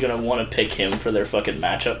receiver is going to want to pick him for their fucking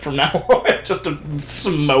matchup from now on, just to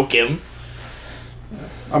smoke him.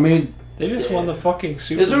 I mean, they just won the fucking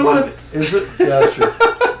Super Bowl. Is there a lot of... yeah, that's true.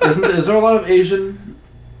 Is there a lot of Asian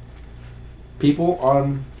people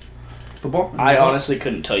on football? I honestly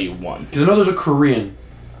couldn't tell you one. Because I know there's a Korean.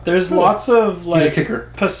 There's lots of, He's a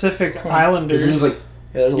kicker. Pacific Islanders. There's like...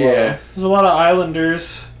 There's Yeah. There's a lot of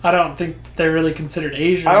Islanders. I don't think they're really considered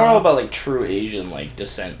Asian. I don't know about true Asian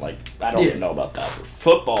descent. I don't know about that for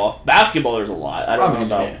football. Basketball, there's a lot. I don't know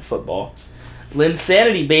about football.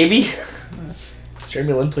 Linsanity, baby. Does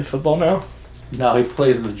Jeremy Lin play football now? No, he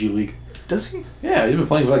plays in the G League. Does he? Yeah, he's been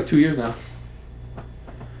playing for 2 years now.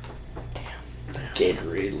 Damn, the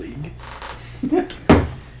Gatorade League.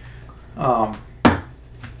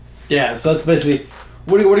 Yeah, so that's basically...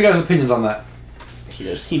 What are you guys' opinions on that?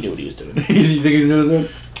 He knew what he was doing. You think he's doing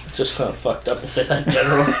it? It's just kind of fucked up to say that in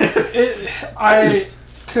general. I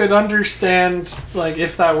could understand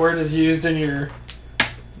if that word is used in your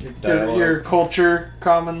culture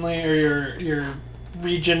commonly, or your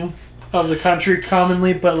region of the country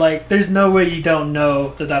commonly, but there's no way you don't know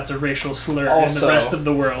that that's a racial slur in the rest of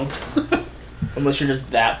the world. Unless you're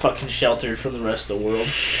just that fucking sheltered from the rest of the world.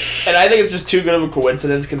 And I think it's just too good of a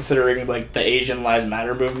coincidence considering the Asian Lives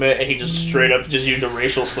Matter movement, and he just straight up just used a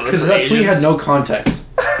racial slur for Asians. Because that tweet had no context.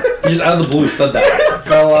 He just out of the blue said that.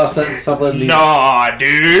 Stop letting these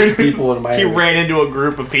dude. people in Miami. He ran into a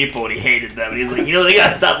group of people and he hated them. And he's like, they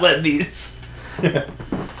gotta stop letting these. And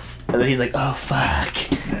then he's like, oh fuck.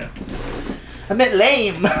 Yeah. I meant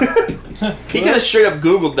lame. He could have straight up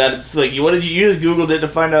Googled that. It's like, what did you just Googled it to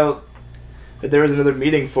find out that there was another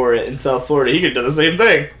meeting for it in South Florida? He could do the same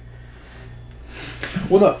thing.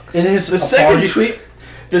 Well, no. In his apology tweet...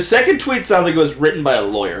 The second tweet sounds like it was written by a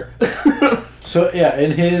lawyer. So, yeah,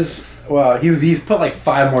 in his... Well, he put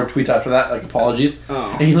 5 more tweets after that, apologies.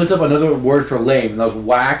 Oh. And he looked up another word for lame, and that was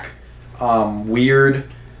whack,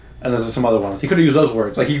 weird, and there's some other ones. He could have used those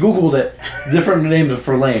words. He Googled it, different names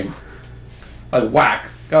for lame. Whack.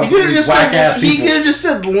 He could have just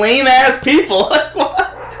said lame-ass people. What?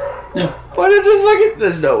 Yeah. Why did it just fucking...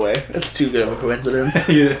 There's no way. That's too good of a coincidence.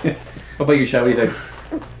 How about you, Chad? What do you think?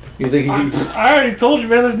 You think I already told you,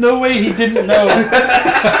 man. There's no way he didn't know.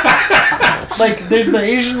 There's the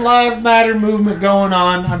Asian Lives Matter movement going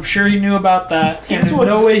on. I'm sure he knew about that. And there's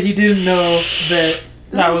no way he didn't know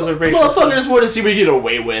that was a racial slur. Motherfucker just wanted to see what he get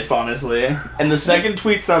away with, honestly. And the second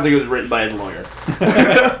tweet sounds like it was written by his lawyer.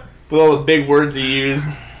 With all the big words he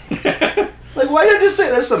used. Why did I just say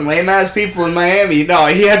there's some lame-ass people in Miami? No,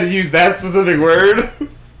 he had to use that specific word.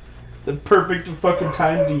 The perfect fucking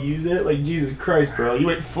time to use it. Jesus Christ, bro. You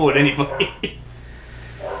ain't fooling anybody.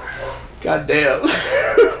 God damn.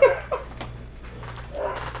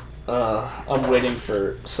 I'm waiting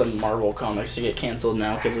for some Marvel comics to get canceled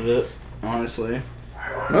now because of it, honestly.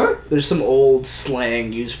 What? There's some old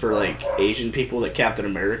slang used for, Asian people that Captain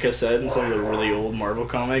America said in some of the really old Marvel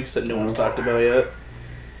comics that no one's talked about yet.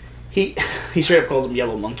 He straight up calls them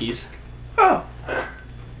yellow monkeys. Oh.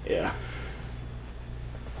 Yeah.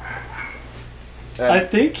 I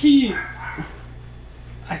think he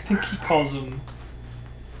calls them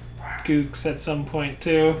gooks at some point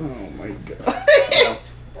too. Oh my god.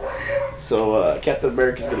 So Captain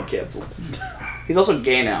America's getting canceled. He's also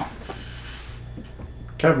gay now.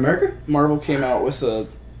 Captain America? Marvel came out with a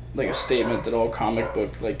statement that all comic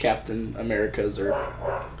book Captain Americas are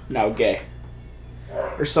now gay.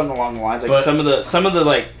 Or something along the lines. Some of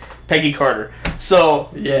the Peggy Carter. So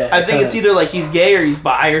Yeah. I think it's either like he's gay or he's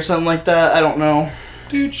bi or something like that. I don't know.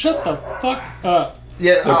 Dude, shut the fuck up.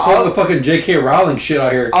 Yeah, They're pulling the fucking J.K. Rowling shit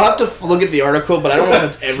out here. I'll have to look at the article, but I don't know if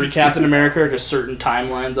it's every Captain America or just certain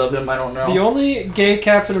timelines of him. I don't know. The only gay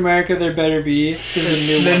Captain America there better be is the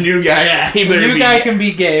new The one. new guy, yeah, he The better new be. guy can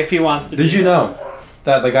be gay if he wants to be. Did you know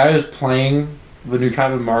that the guy who's playing the new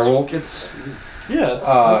Captain Marvel,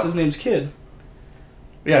 What's his name's kid?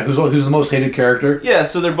 yeah, who's the most hated character? Yeah,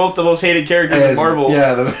 so they're both the most hated characters in And, Marvel.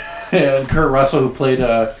 Yeah, and Kurt Russell, who played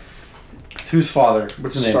whose father?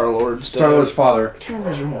 What's his name? Star-Lord. Star-Lord's father. I can't remember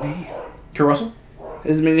his real name. Kurt Russell?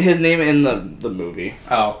 His name in the movie.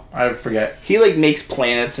 Oh, I forget. He like makes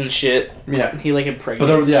planets and shit. Yeah. He like But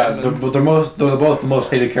impregnates them and- they're both the most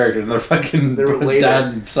hated characters, and they're fucking They're related. dad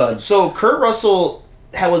and son. So Kurt Russell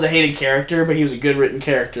was a hated character, but he was a good written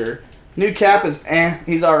character. New Cap is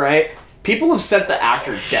he's all right. People have sent the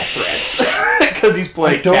actor death threats because he's I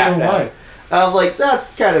playing don't Cap know now. why. I'm like,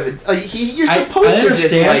 that's kind of you're I supposed to understand.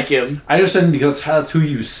 dislike him. I understand because that's who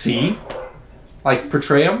you see, like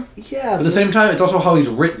portray him. Yeah, But at the same time, it's also how he's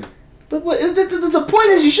written. but the point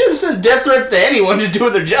is, you should have sent death threats to anyone just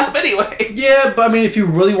doing their job anyway. Yeah, but I mean, if you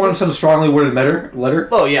really want to send a strongly worded letter,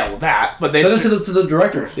 Oh yeah, well that. But they send it to the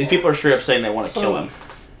directors. these people are straight up saying they want to So- kill him.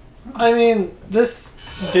 I mean, this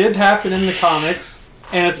did happen in the comics,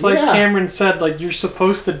 and it's like Yeah. Cameron said, like, you're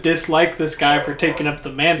supposed to dislike this guy for taking up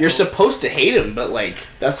the mantle. You're supposed to hate him, but like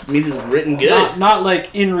that means it's written good. Not like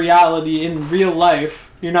in reality, in real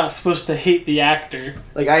life, you're not supposed to hate the actor.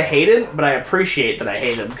 Like I hate him, but I appreciate that I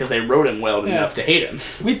hate him because they wrote him well Yeah. enough to hate him.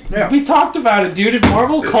 We talked about it, dude. If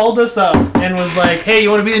Marvel called us up and was like, hey, you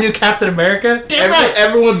want to be the new Captain America? Damn right.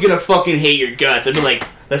 Everyone's gonna fucking hate your guts. I'd be like,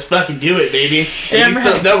 let's fucking do it, baby. Damn At least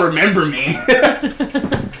right. they'll remember me.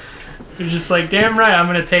 You're just like, damn right, I'm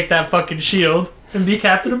going to take that fucking shield and be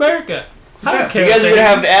Captain America. I don't care. You guys are if gonna they-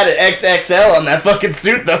 have to add an XXL on that fucking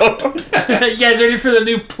suit, though. You guys ready for the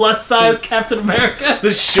new plus size Captain America?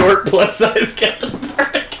 The short plus size Captain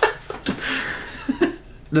America.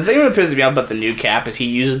 The thing that pisses me off about the new Cap is he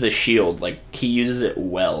uses the shield, like, he uses it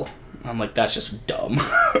well. I'm like, that's just dumb.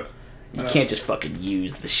 You can't just fucking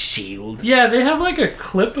use the shield. Yeah, they have like a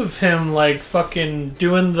clip of him like fucking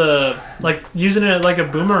doing the like using it like a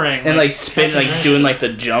boomerang And like spin, like Captain doing America.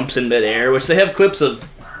 like the jumps in midair, which they have clips of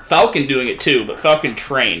Falcon doing it too, but Falcon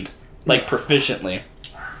trained like proficiently.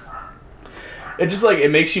 It just like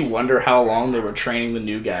it makes you wonder how long they were training the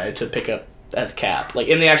new guy to pick up as Cap, like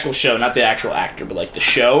in the actual show, not the actual actor, but like the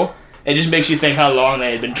show. It just makes you think how long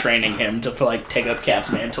they had been training him to like take up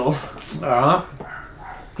Cap's mantle.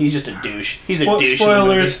 He's just a douche. He's a douche.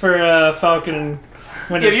 Spoilers for Falcon and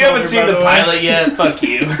Winter If you haven't Soldier, seen by the way. pilot yet, fuck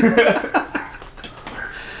you.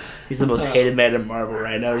 He's the most hated man in Marvel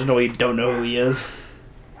right now. There's no way you don't know who he is.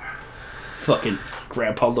 Fucking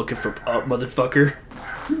grandpa looking for motherfucker.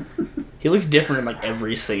 He looks different in like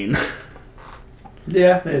every scene.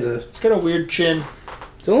 Yeah, it is. He's got a weird chin.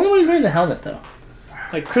 It's the only one who's wearing the helmet though.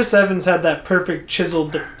 Like Chris Evans had that perfect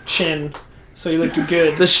chiseled chin, so he looked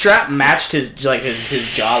good. The strap matched his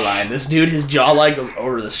jawline. This dude, his jawline goes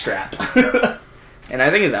over the strap. And I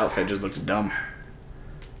think his outfit just looks dumb.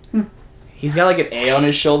 He's got like an A on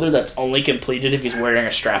his shoulder that's only completed if he's wearing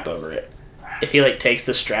a strap over it. If he like takes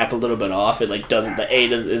the strap a little bit off, it like doesn't, the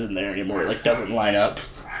A isn't there anymore. It like doesn't line up.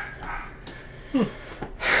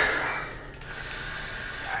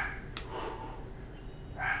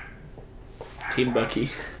 Team Bucky.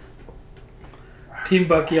 Team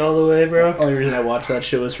Bucky all the way, bro. Only reason I watched that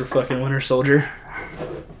show was for fucking Winter Soldier.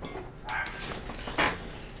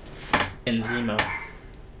 And Zemo.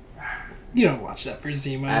 You don't watch that for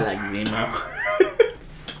Zemo. I like Zemo.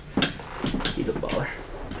 He's a baller.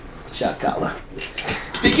 Shakala.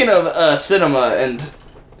 Speaking of cinema and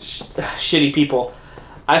shitty people,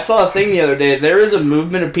 I saw a thing the other day. There is a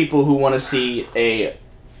movement of people who want to see a...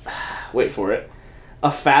 Wait for it.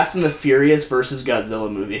 A Fast and the Furious versus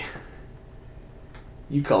Godzilla movie.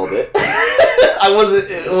 You called it.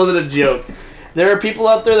 It wasn't a joke. There are people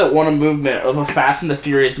out there that want a movement of a Fast and the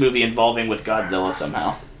Furious movie involving with Godzilla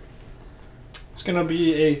somehow. It's gonna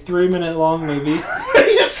be a 3-minute long movie.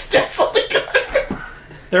 He just steps on the gun.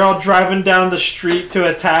 They're all driving down the street to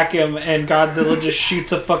attack him, and Godzilla just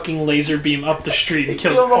shoots a fucking laser beam up the street and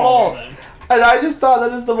kills Kills them all all. of them. And I just thought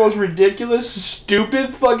that is the most ridiculous,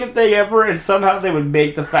 stupid fucking thing ever, and somehow they would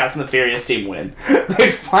make the Fast and the Furious team win.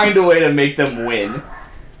 They'd find a way to make them win.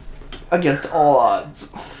 Against all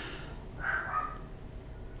odds.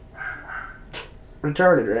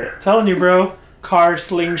 Retarded, right? Telling you, bro. Car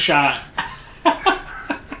slingshot. You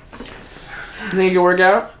think it could work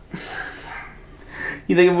out?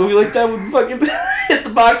 You think a movie like that would fucking hit the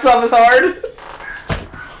box office hard?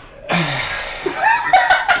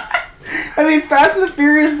 mean, Fast and the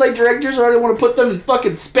Furious, like, directors already want to put them in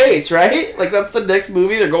fucking space, right? Like, that's the next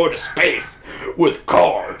movie. They're going to space with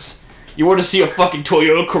cars. You want to see a fucking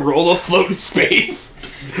Toyota Corolla float in space?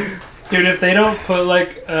 Dude, if they don't put,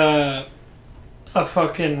 like, a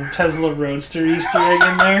fucking Tesla Roadster Easter egg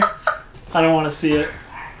in there, I don't want to see it.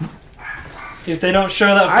 If they don't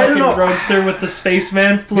show that fucking Roadster with the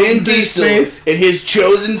spaceman floating Vin through Diesel space. and his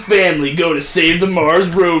chosen family go to save the Mars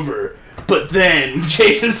rover, but then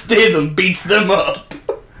Jason Statham beats them up.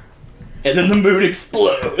 And then the moon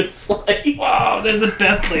explodes. Like, Wow, there's a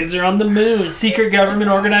death laser on the moon. Secret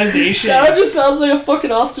government organization. that just sounds like a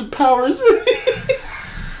fucking Austin Powers movie.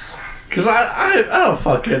 Because I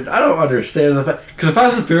don't understand the fact. Because the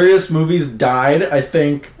Fast and Furious movies died, I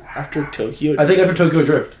think After Tokyo. after Tokyo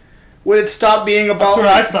Drift. When it stopped being That's about where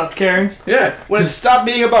I stopped caring. Yeah. when it stopped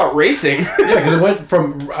being about racing. Yeah, because it went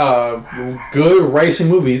from good racing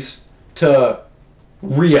movies to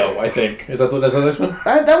Rio, I think. That's the next one?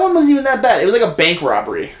 That one wasn't even that bad. It was like a bank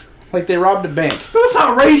robbery. Like they robbed a bank. But that's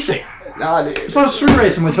not racing. Nah, dude. It's not street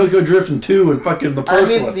racing like Tokyo Drift and 2 and fucking the I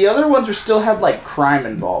first mean, one. the other ones were still had like crime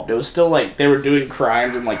involved. It was still like they were doing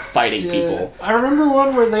crimes and like fighting people. I remember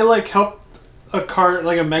one where they like helped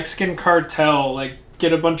a Mexican cartel like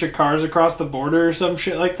get a bunch of cars across the border or some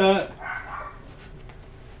shit like that.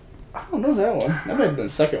 I don't know that one. That might have been the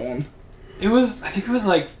second one. I think it was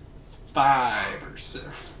like 5 or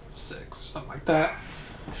 6, something like that.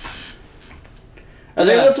 I think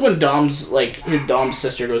Yeah. that's when Dom's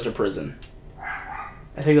sister goes to prison.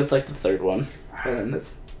 I think that's like the third one. And then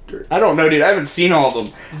that's I don't know, dude. I haven't seen all of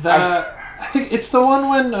them. I think it's the one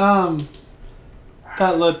when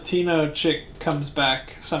that Latino chick comes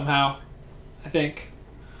back somehow. I think.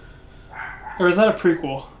 Or is that a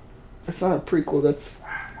prequel? That's not a prequel. That's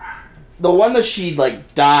the one that she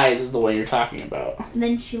like dies is the one you're talking about.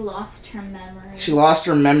 Then she lost her memory. She lost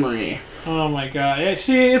her memory. Oh my god! Yeah,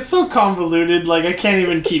 see, it's so convoluted. Like I can't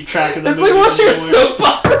even keep track of the. It's like movies watching a anymore. soap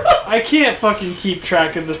opera. I can't fucking keep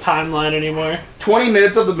track of the timeline anymore. 20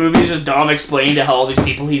 minutes of the movie is just Dom explaining to how all these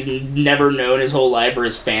people he's never known his whole life are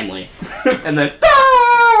his family. And then...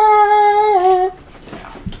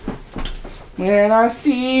 When I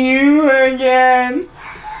see you again...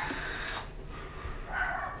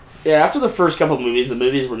 Yeah, after the first couple of movies, the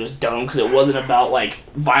movies were just dumb because it wasn't about, like,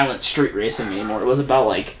 violent street racing anymore. It was about,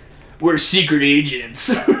 like, we're secret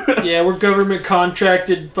agents. Yeah, we're government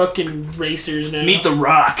contracted fucking racers now. Meet the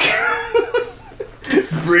Rock.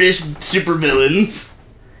 British supervillains.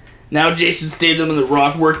 Now Jason Statham and the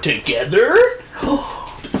Rock work together?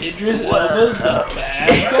 Idris Elba's the bad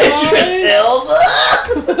Idris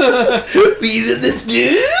Elba? He's in this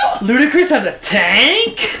dude? Ludacris has a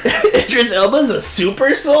tank? Idris Elba's a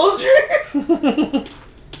super soldier? I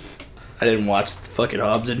didn't watch the fucking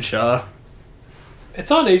Hobbs and Shaw. It's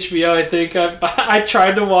on HBO, I think. I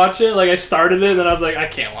tried to watch it, like I started it, and I was like, I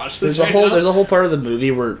can't watch this. There's a whole part of the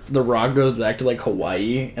movie where The Rock goes back to like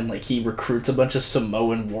Hawaii and like he recruits a bunch of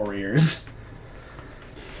Samoan warriors.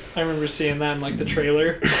 I remember seeing that in like the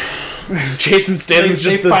trailer. Jason Statham's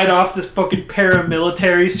They fight off this fucking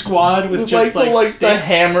paramilitary squad with just like the sticks.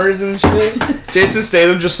 hammers and shit. Jason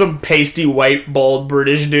Statham, just some pasty white bald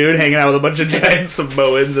British dude hanging out with a bunch of giant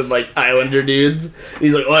Samoans and like Islander dudes.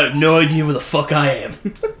 He's like, oh, I have no idea where the fuck I am.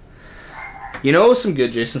 You know some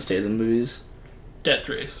good Jason Statham movies? Death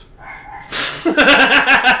Race.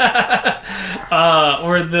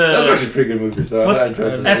 Or the Those were actually pretty good movies, though. I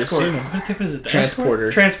enjoyed them. Escort. seen them. What is it? The Transporter.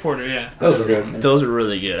 Escort? Transporter, yeah. Those were good. Those were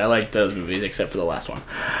really good. I like those movies except for the last one.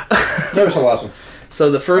 Never saw the last one. So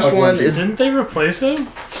the first Okay, one two. is Didn't they replace him?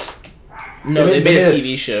 no, They they made a did.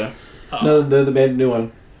 TV show. No, they made a new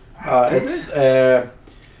one. It's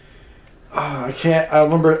I can't. I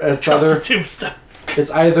remember. It's Drop the either tombstone.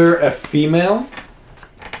 a female.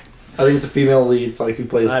 I think it's a female lead, like who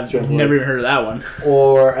plays. I've Jennifer never Lawrence. even heard of that one.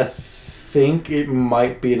 Or I think it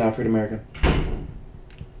might be an African American.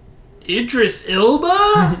 Idris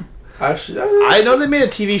Elba? Actually, I know they made a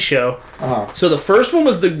TV show. uh-huh. So the first one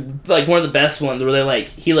was the like one of the best ones where they like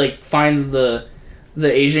he like finds the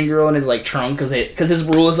Asian girl in his like trunk because his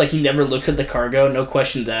rule is like he never looks at the cargo, no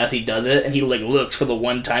questions asked, he does it, and he like looks for the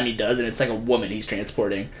one time he does, and it's like a woman he's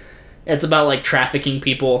transporting. It's about like trafficking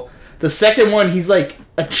people. The second one, he's like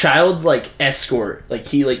a child's like escort, like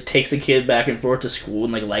he like takes a kid back and forth to school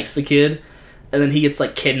and like likes the kid, and then he gets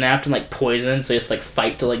like kidnapped and like poisoned, so he has to like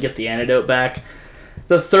fight to like get the antidote back.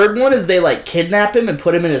 The third one is they like kidnap him and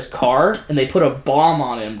put him in his car, and they put a bomb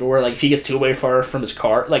on him to where like if he gets too way far from his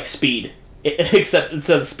car, like speed. Except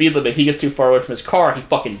instead of the speed limit, if he gets too far away from his car, he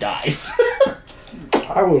fucking dies.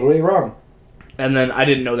 I was way wrong. And then I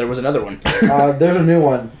didn't know there was another one. There's a new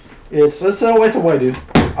one. It's a white dude.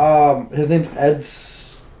 His name's Ed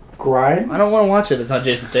Skrein. I don't want to watch it if it's not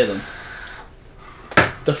Jason Statham.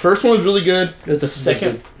 The first one was really good. It's the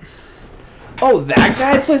second... Oh, that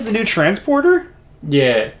guy plays the new Transporter?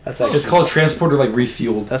 Yeah. That's actually... It's called Transporter, like,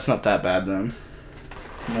 Refueled. That's not that bad, then.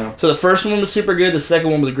 No. So the first one was super good, the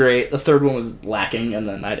second one was great, the third one was lacking, and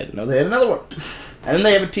then I didn't know they had another one. And then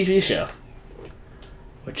they have a TV show.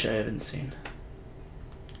 Which I haven't seen.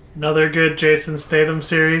 Another good Jason Statham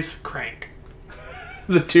series, Crank.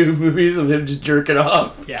 The 2 movies of him just jerking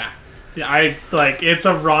off. Yeah. Yeah, it's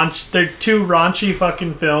a they're 2 raunchy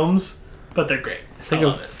fucking films, but they're great. It's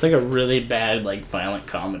like a really bad, like, violent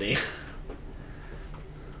comedy.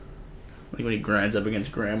 Like when he grinds up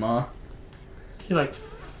against grandma. He, like,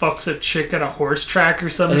 fucks a chick at a horse track or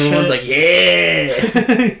some Everyone's shit. like,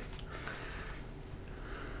 yeah!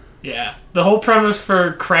 Yeah. The whole premise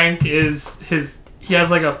for Crank is he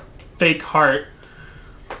has, like, a fake heart,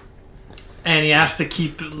 and he has to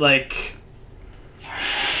keep, like...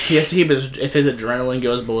 He has to keep if his adrenaline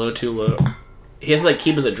goes below too low. He has to, like,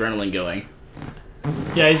 keep his adrenaline going.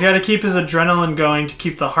 Yeah, he's got to keep his adrenaline going to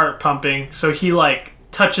keep the heart pumping, so he, like,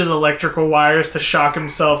 touches electrical wires to shock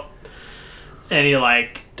himself, and he,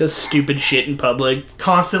 like... Does stupid shit in public.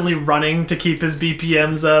 Constantly running to keep his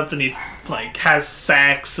BPMs up, and he, like, has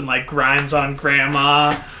sex and, like, grinds on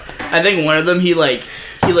grandma. I think one of them, he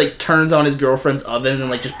turns on his girlfriend's oven and,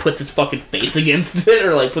 like, just puts his fucking face against it,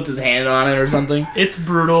 or, like, puts his hand on it or something. It's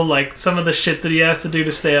brutal. Like, some of the shit that he has to do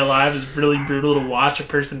to stay alive is really brutal to watch a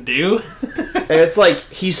person do. And it's like,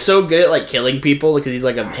 he's so good at, like, killing people because he's,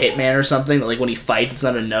 like, a hitman or something that, like, when he fights, it's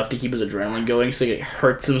not enough to keep his adrenaline going, so he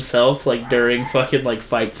hurts himself, like, during fucking, like,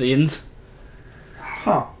 fight scenes.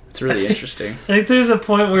 Huh. It's really interesting. I think there's a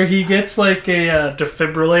point where he gets, like, a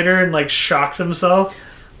defibrillator and, like, shocks himself.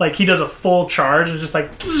 Like, he does a full charge and just, like...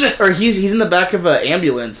 Or he's in the back of an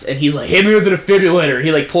ambulance, and he's like, hit me with the defibrillator.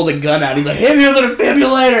 He, like, pulls a gun out. He's like, hit me with the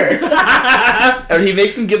defibrillator. Or he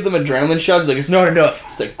makes him give them adrenaline shots. He's like, it's not enough.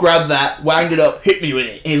 He's like, grab that, wound it up, hit me with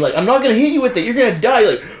it. And he's like, I'm not going to hit you with it. You're going to die. He's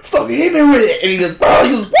like, fucking hit me with it. And he goes,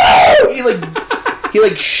 whoa! He,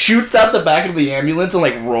 like, shoots out the back of the ambulance and,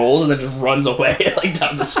 like, rolls and then just runs away, like,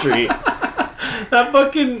 down the street. That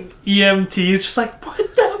fucking EMT is just like, what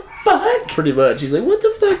the fuck? Pretty much. He's like, what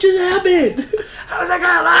the fuck just happened? How was that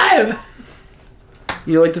guy alive?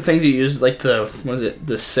 You know, like, the things you use, like,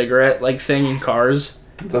 the cigarette, like, thing in cars?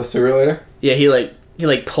 The cigarette lighter? Yeah,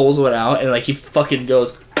 he pulls one out and, like, he fucking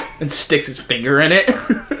goes and sticks his finger in it.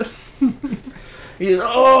 He's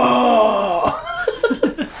oh!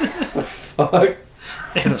 Fuck.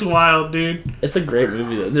 It's wild, dude. It's a great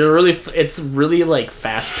movie, though. It's really, like,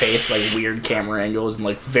 fast-paced, like, weird camera angles and,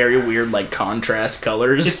 like, very weird, like, contrast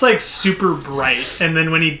colors. It's, like, super bright, and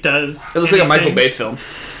then when he does It looks like a Michael Bay film.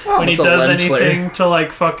 When he does anything to,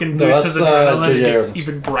 like, fucking boost his adrenaline, it gets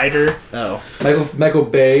even brighter. Oh. Michael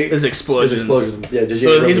Bay is explosions. Yeah, J.J.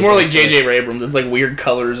 So he's more like Abrams. J.J. Abrams. It's, like, weird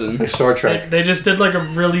colors and... Like Star Trek. They just did, like, a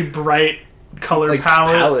really bright color Like,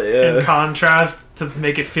 palette yeah. and contrast to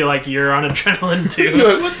make it feel like you're on adrenaline, too.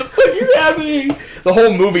 You're like, what the fuck is happening? The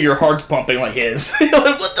whole movie, your heart's pumping like his. You're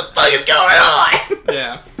like, what the fuck is going on?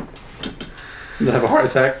 Yeah. They have a heart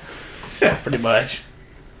attack. Yeah, pretty much.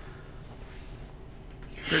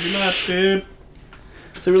 Pretty much, dude.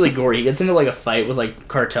 It's really gory. He gets into, like, a fight with, like,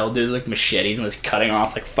 cartel dudes, like, machetes, and is cutting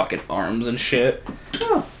off, like, fucking arms and shit.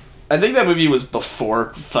 Oh. I think that movie was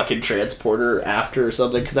before fucking Transporter, after or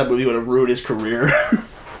something, because that movie would have ruined his career.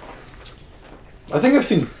 I think I've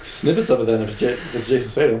seen snippets of it then. It's Jason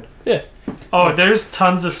Statham. Yeah. Oh, there's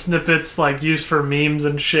tons of snippets, like, used for memes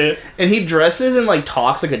and shit. And he dresses and, like,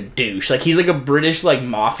 talks like a douche. Like, he's, like, a British, like,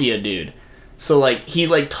 mafia dude. So, like, he,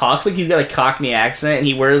 like, talks like he's got a Cockney accent, and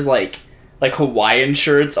he wears, like Hawaiian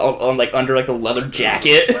shirts on like, under, like, a leather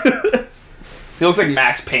jacket. He looks like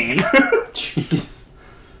Max Payne. Jeez.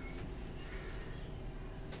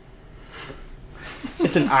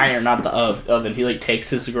 It's an iron, not the oven. He, like, takes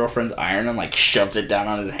his girlfriend's iron and, like, shoves it down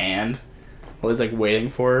on his hand while he's, like, waiting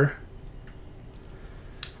for her.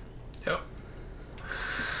 Yep.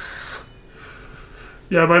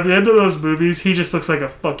 Yeah, by the end of those movies, he just looks like a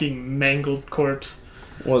fucking mangled corpse.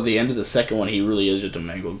 Well, at the end of the second one, he really is just a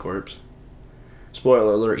mangled corpse.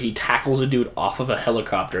 Spoiler alert, he tackles a dude off of a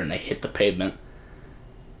helicopter and they hit the pavement.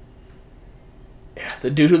 Yeah,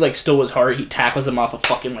 the dude who, like, stole his heart, he tackles him off a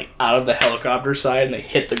fucking, like, out of the helicopter side and they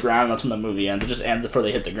hit the ground, and that's when the movie ends. It just ends before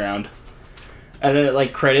they hit the ground. And then,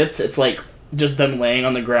 like, credits, it's, like, just them laying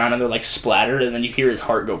on the ground and they're, like, splattered, and then you hear his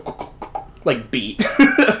heart go, like, beat.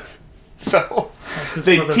 So, This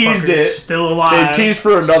they teased it. Still alive. They teased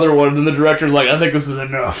for another one, and then the director's like, I think this is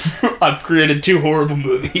enough. I've created 2 horrible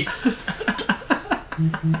movies.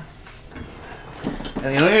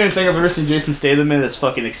 And the only thing I've ever seen Jason Statham in is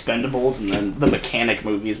fucking Expendables and then the Mechanic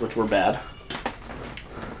movies, which were bad.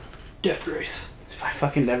 Death Race. I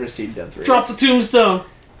fucking never seen Death Race. Drop the tombstone.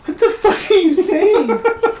 What the fuck are you saying?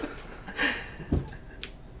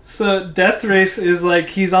 So Death Race is like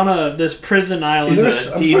he's on this prison island. He's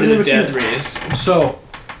a- He's in a I've Death seen Race. So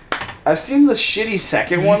I've seen the shitty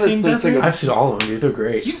second Have you one. seen That's Death like I've seen all of them, dude. They're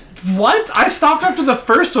great. What? I stopped after the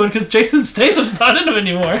first one because Jason Statham's not in them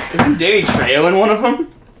anymore. isn't Danny Trejo in one of them?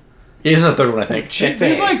 Yeah, he's in the third one, I think. Check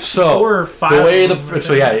There's that. like So 4 or 5. the way of them, I so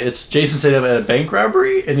think. yeah, it's Jason Statham at a bank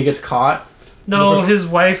robbery, and he gets caught. No, his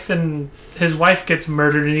wife gets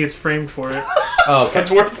murdered and he gets framed for it. Oh, okay. That's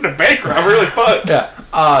worse than a bank robbery. Like fuck.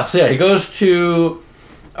 Yeah. So yeah, he goes to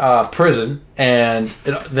prison, and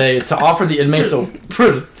to offer the inmates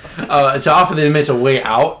a way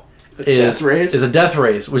out Death race? is a death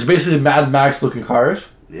race, which is basically Mad Max looking cars,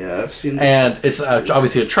 Yeah, I've seen. and it's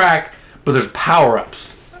obviously a track, but there's power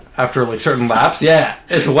ups after like certain laps. Yeah,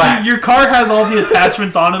 it's whack. See, your car has all the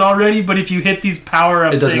attachments on it already, but if you hit these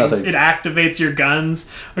power-up It does things, nothing. it activates your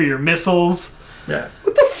guns or your missiles Yeah.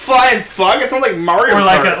 What the flying fuck? It sounds like Mario or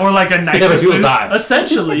Kart. like a nitrous but people boost. die.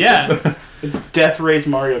 Essentially, yeah. It's Death Race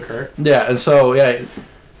Mario Kart. Yeah, and so yeah,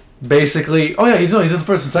 basically, he's in the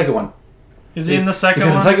first and second one. Is he in the second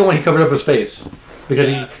Because one? the second one he covered up his face because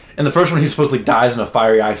he in the first one he supposedly dies in a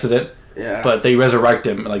fiery accident, Yeah. but they resurrect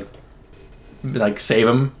him and like save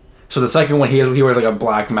him. So the second one he wears like a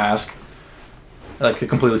black mask, like to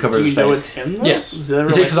completely cover Do his you face. know it's him? Though? Yes, Is that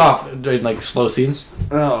he takes it like- off in like slow scenes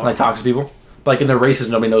Oh. and like talks to people. But like in the races,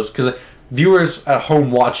 nobody knows because viewers at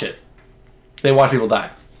home watch it. They watch people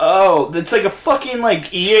die. Oh, it's like a fucking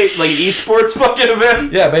like EA like esports fucking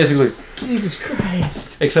event. Yeah, basically. Jesus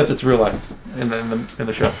Christ. Except it's real life in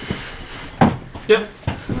the show. Yep.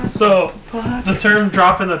 So, the term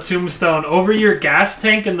dropping the tombstone, over your gas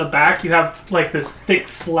tank in the back, you have like this thick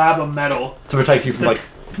slab of metal To protect you from like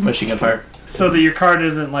machine gun fire. so that your car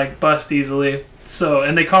doesn't like bust easily. So,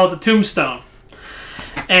 and they call it the tombstone.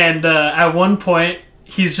 And at one point,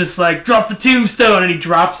 he's just like, drop the tombstone, and he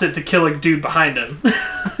drops it to kill a dude behind him.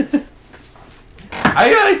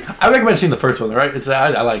 I recommend seeing the first one, right?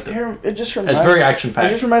 I liked it. It just reminds. It's very action It packed.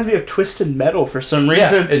 just reminds me of Twisted Metal for some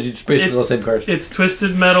Yeah, reason. it's basically the It's- same cars. It's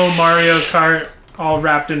Twisted Metal, Mario Kart, all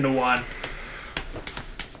wrapped into one.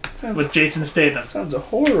 With Jason Statham. Sounds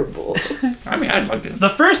horrible. I mean, I liked it. The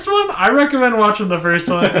first one, I recommend watching the first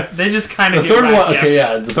one. They just kind The of third one, okay,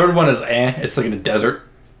 yeah. The third one is It's like in a desert.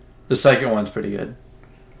 The second one's pretty good.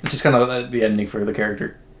 It's just kind of the ending for the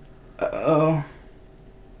character. Oh.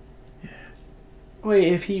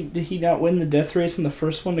 Wait, did he not win the death race in the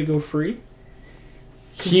first one to go free?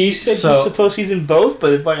 You said he's in both,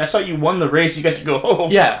 but if I thought you won the race, you got to go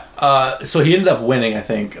home. Yeah. So he ended up winning, I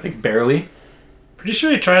think, like barely. Pretty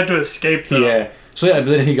sure he tried to escape though. Yeah. So yeah, but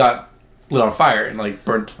then he got lit on fire and like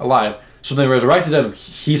burnt alive. So they resurrected him.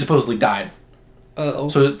 He supposedly died. Oh.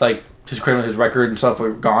 So like his credit, his record and stuff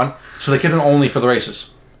were gone. So they kept him only for the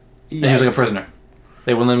races. And he was like a prisoner.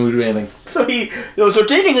 They wouldn't let him do anything. So so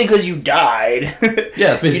technically, because you died,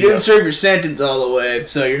 Yeah, it's basically you didn't serve your sentence all the way,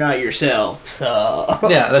 so you're not yourself. So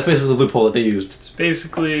Yeah, that's basically the loophole that they used. It's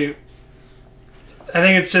basically, I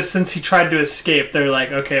think it's just since he tried to escape, they're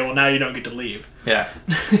like, okay, well now you don't get to leave. Yeah.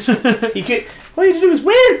 he could. All you had to do was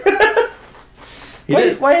win. He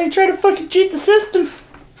did. Why did he try to fucking cheat the system?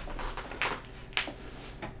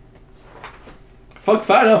 Fuck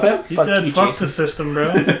fine enough, him. He Fuck said, you, fuck Jason." the system,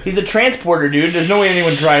 bro. He's a transporter, dude. There's no way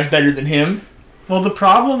anyone drives better than him. Well, the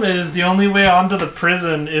problem is the only way onto the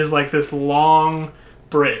prison is like this long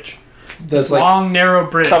bridge. That's This long, narrow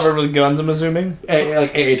bridge. Covered with guns, I'm assuming.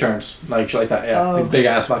 like AA turns, like shit like that. Yeah, Oh. like big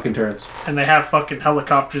ass fucking turns. And they have fucking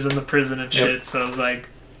helicopters in the prison and Yep. shit, so it's like,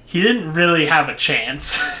 he didn't really have a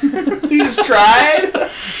chance. He just tried.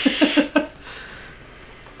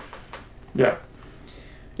 Yeah.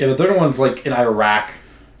 Yeah, the third one's like in Iraq,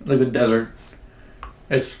 like the desert.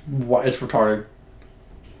 It's retarded.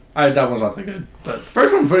 That one's not that good, but the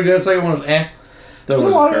first one's pretty good. Second one was eh. That There's a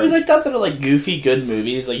was lot of movies like that that are like goofy, good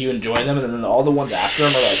movies. Like you enjoy them, and then all the ones after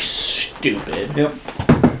them are like stupid. Yep.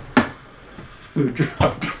 Who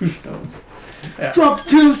dropped Tombstone? Yeah. Drop the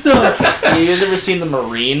tombstone! You guys ever seen The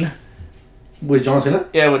Marine? With John Cena?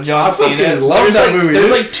 Yeah, with John I Cena. fucking love There's that like, movie, There's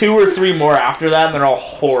dude. like 2 or 3 more after that, and they're all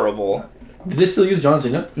horrible. Did they still use John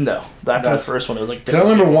Cena? No, after the That's- first one, it was like. I don't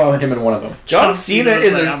remember him in one of them. John Cena was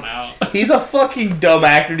is like, a I'm out. he's a fucking dumb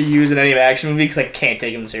actor to use in any action movie because I can't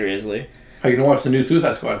take him seriously. How you gonna watch the new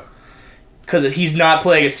Suicide Squad? Because he's not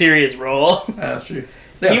playing a serious role. That's true.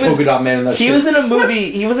 They He got was- polka dot man in that He shit. was in a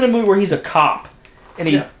movie. He was in a movie where he's a cop, and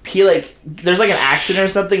he there's like an accident or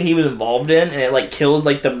something he was involved in, and it like kills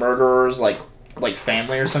like the murderer's like like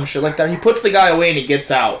family or some shit like that. He puts the guy away and he gets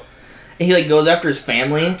out. And he like goes after his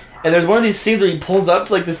family. And there's one of these scenes where he pulls up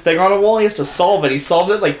to like this thing on a wall and he has to solve it. He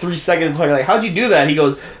solves it in like 3 seconds. Like, how'd you do that? He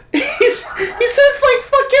goes, he says like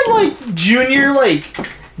fucking like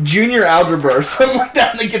junior algebra or something like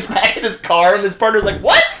that. And then gets back in his car and his partner's like,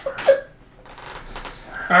 what?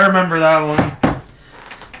 I remember that one.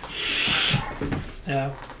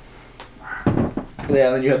 Yeah. Yeah,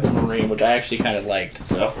 and then you have the Marine, which I actually kind of liked.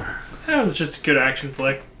 So That was just a good action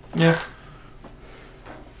flick. Yeah.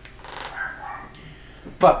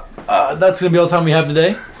 But that's going to be all the time we have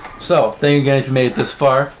today. So, thank you again if you made it this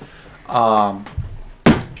far.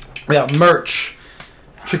 We got merch.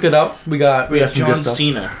 Check it out. We got some John good stuff.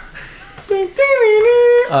 Cena.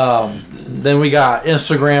 Then we got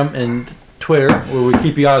Instagram and Twitter, where we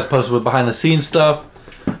keep you guys posted with behind the scenes stuff,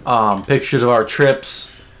 pictures of our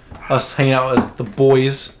trips, us hanging out as the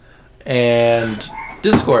boys, and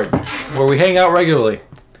Discord, where we hang out regularly.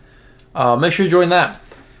 Make sure you join that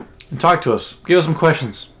and talk to us. Give us some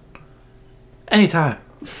questions. Anytime.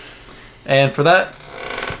 And for that,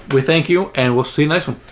 we thank you, and we'll see you next one.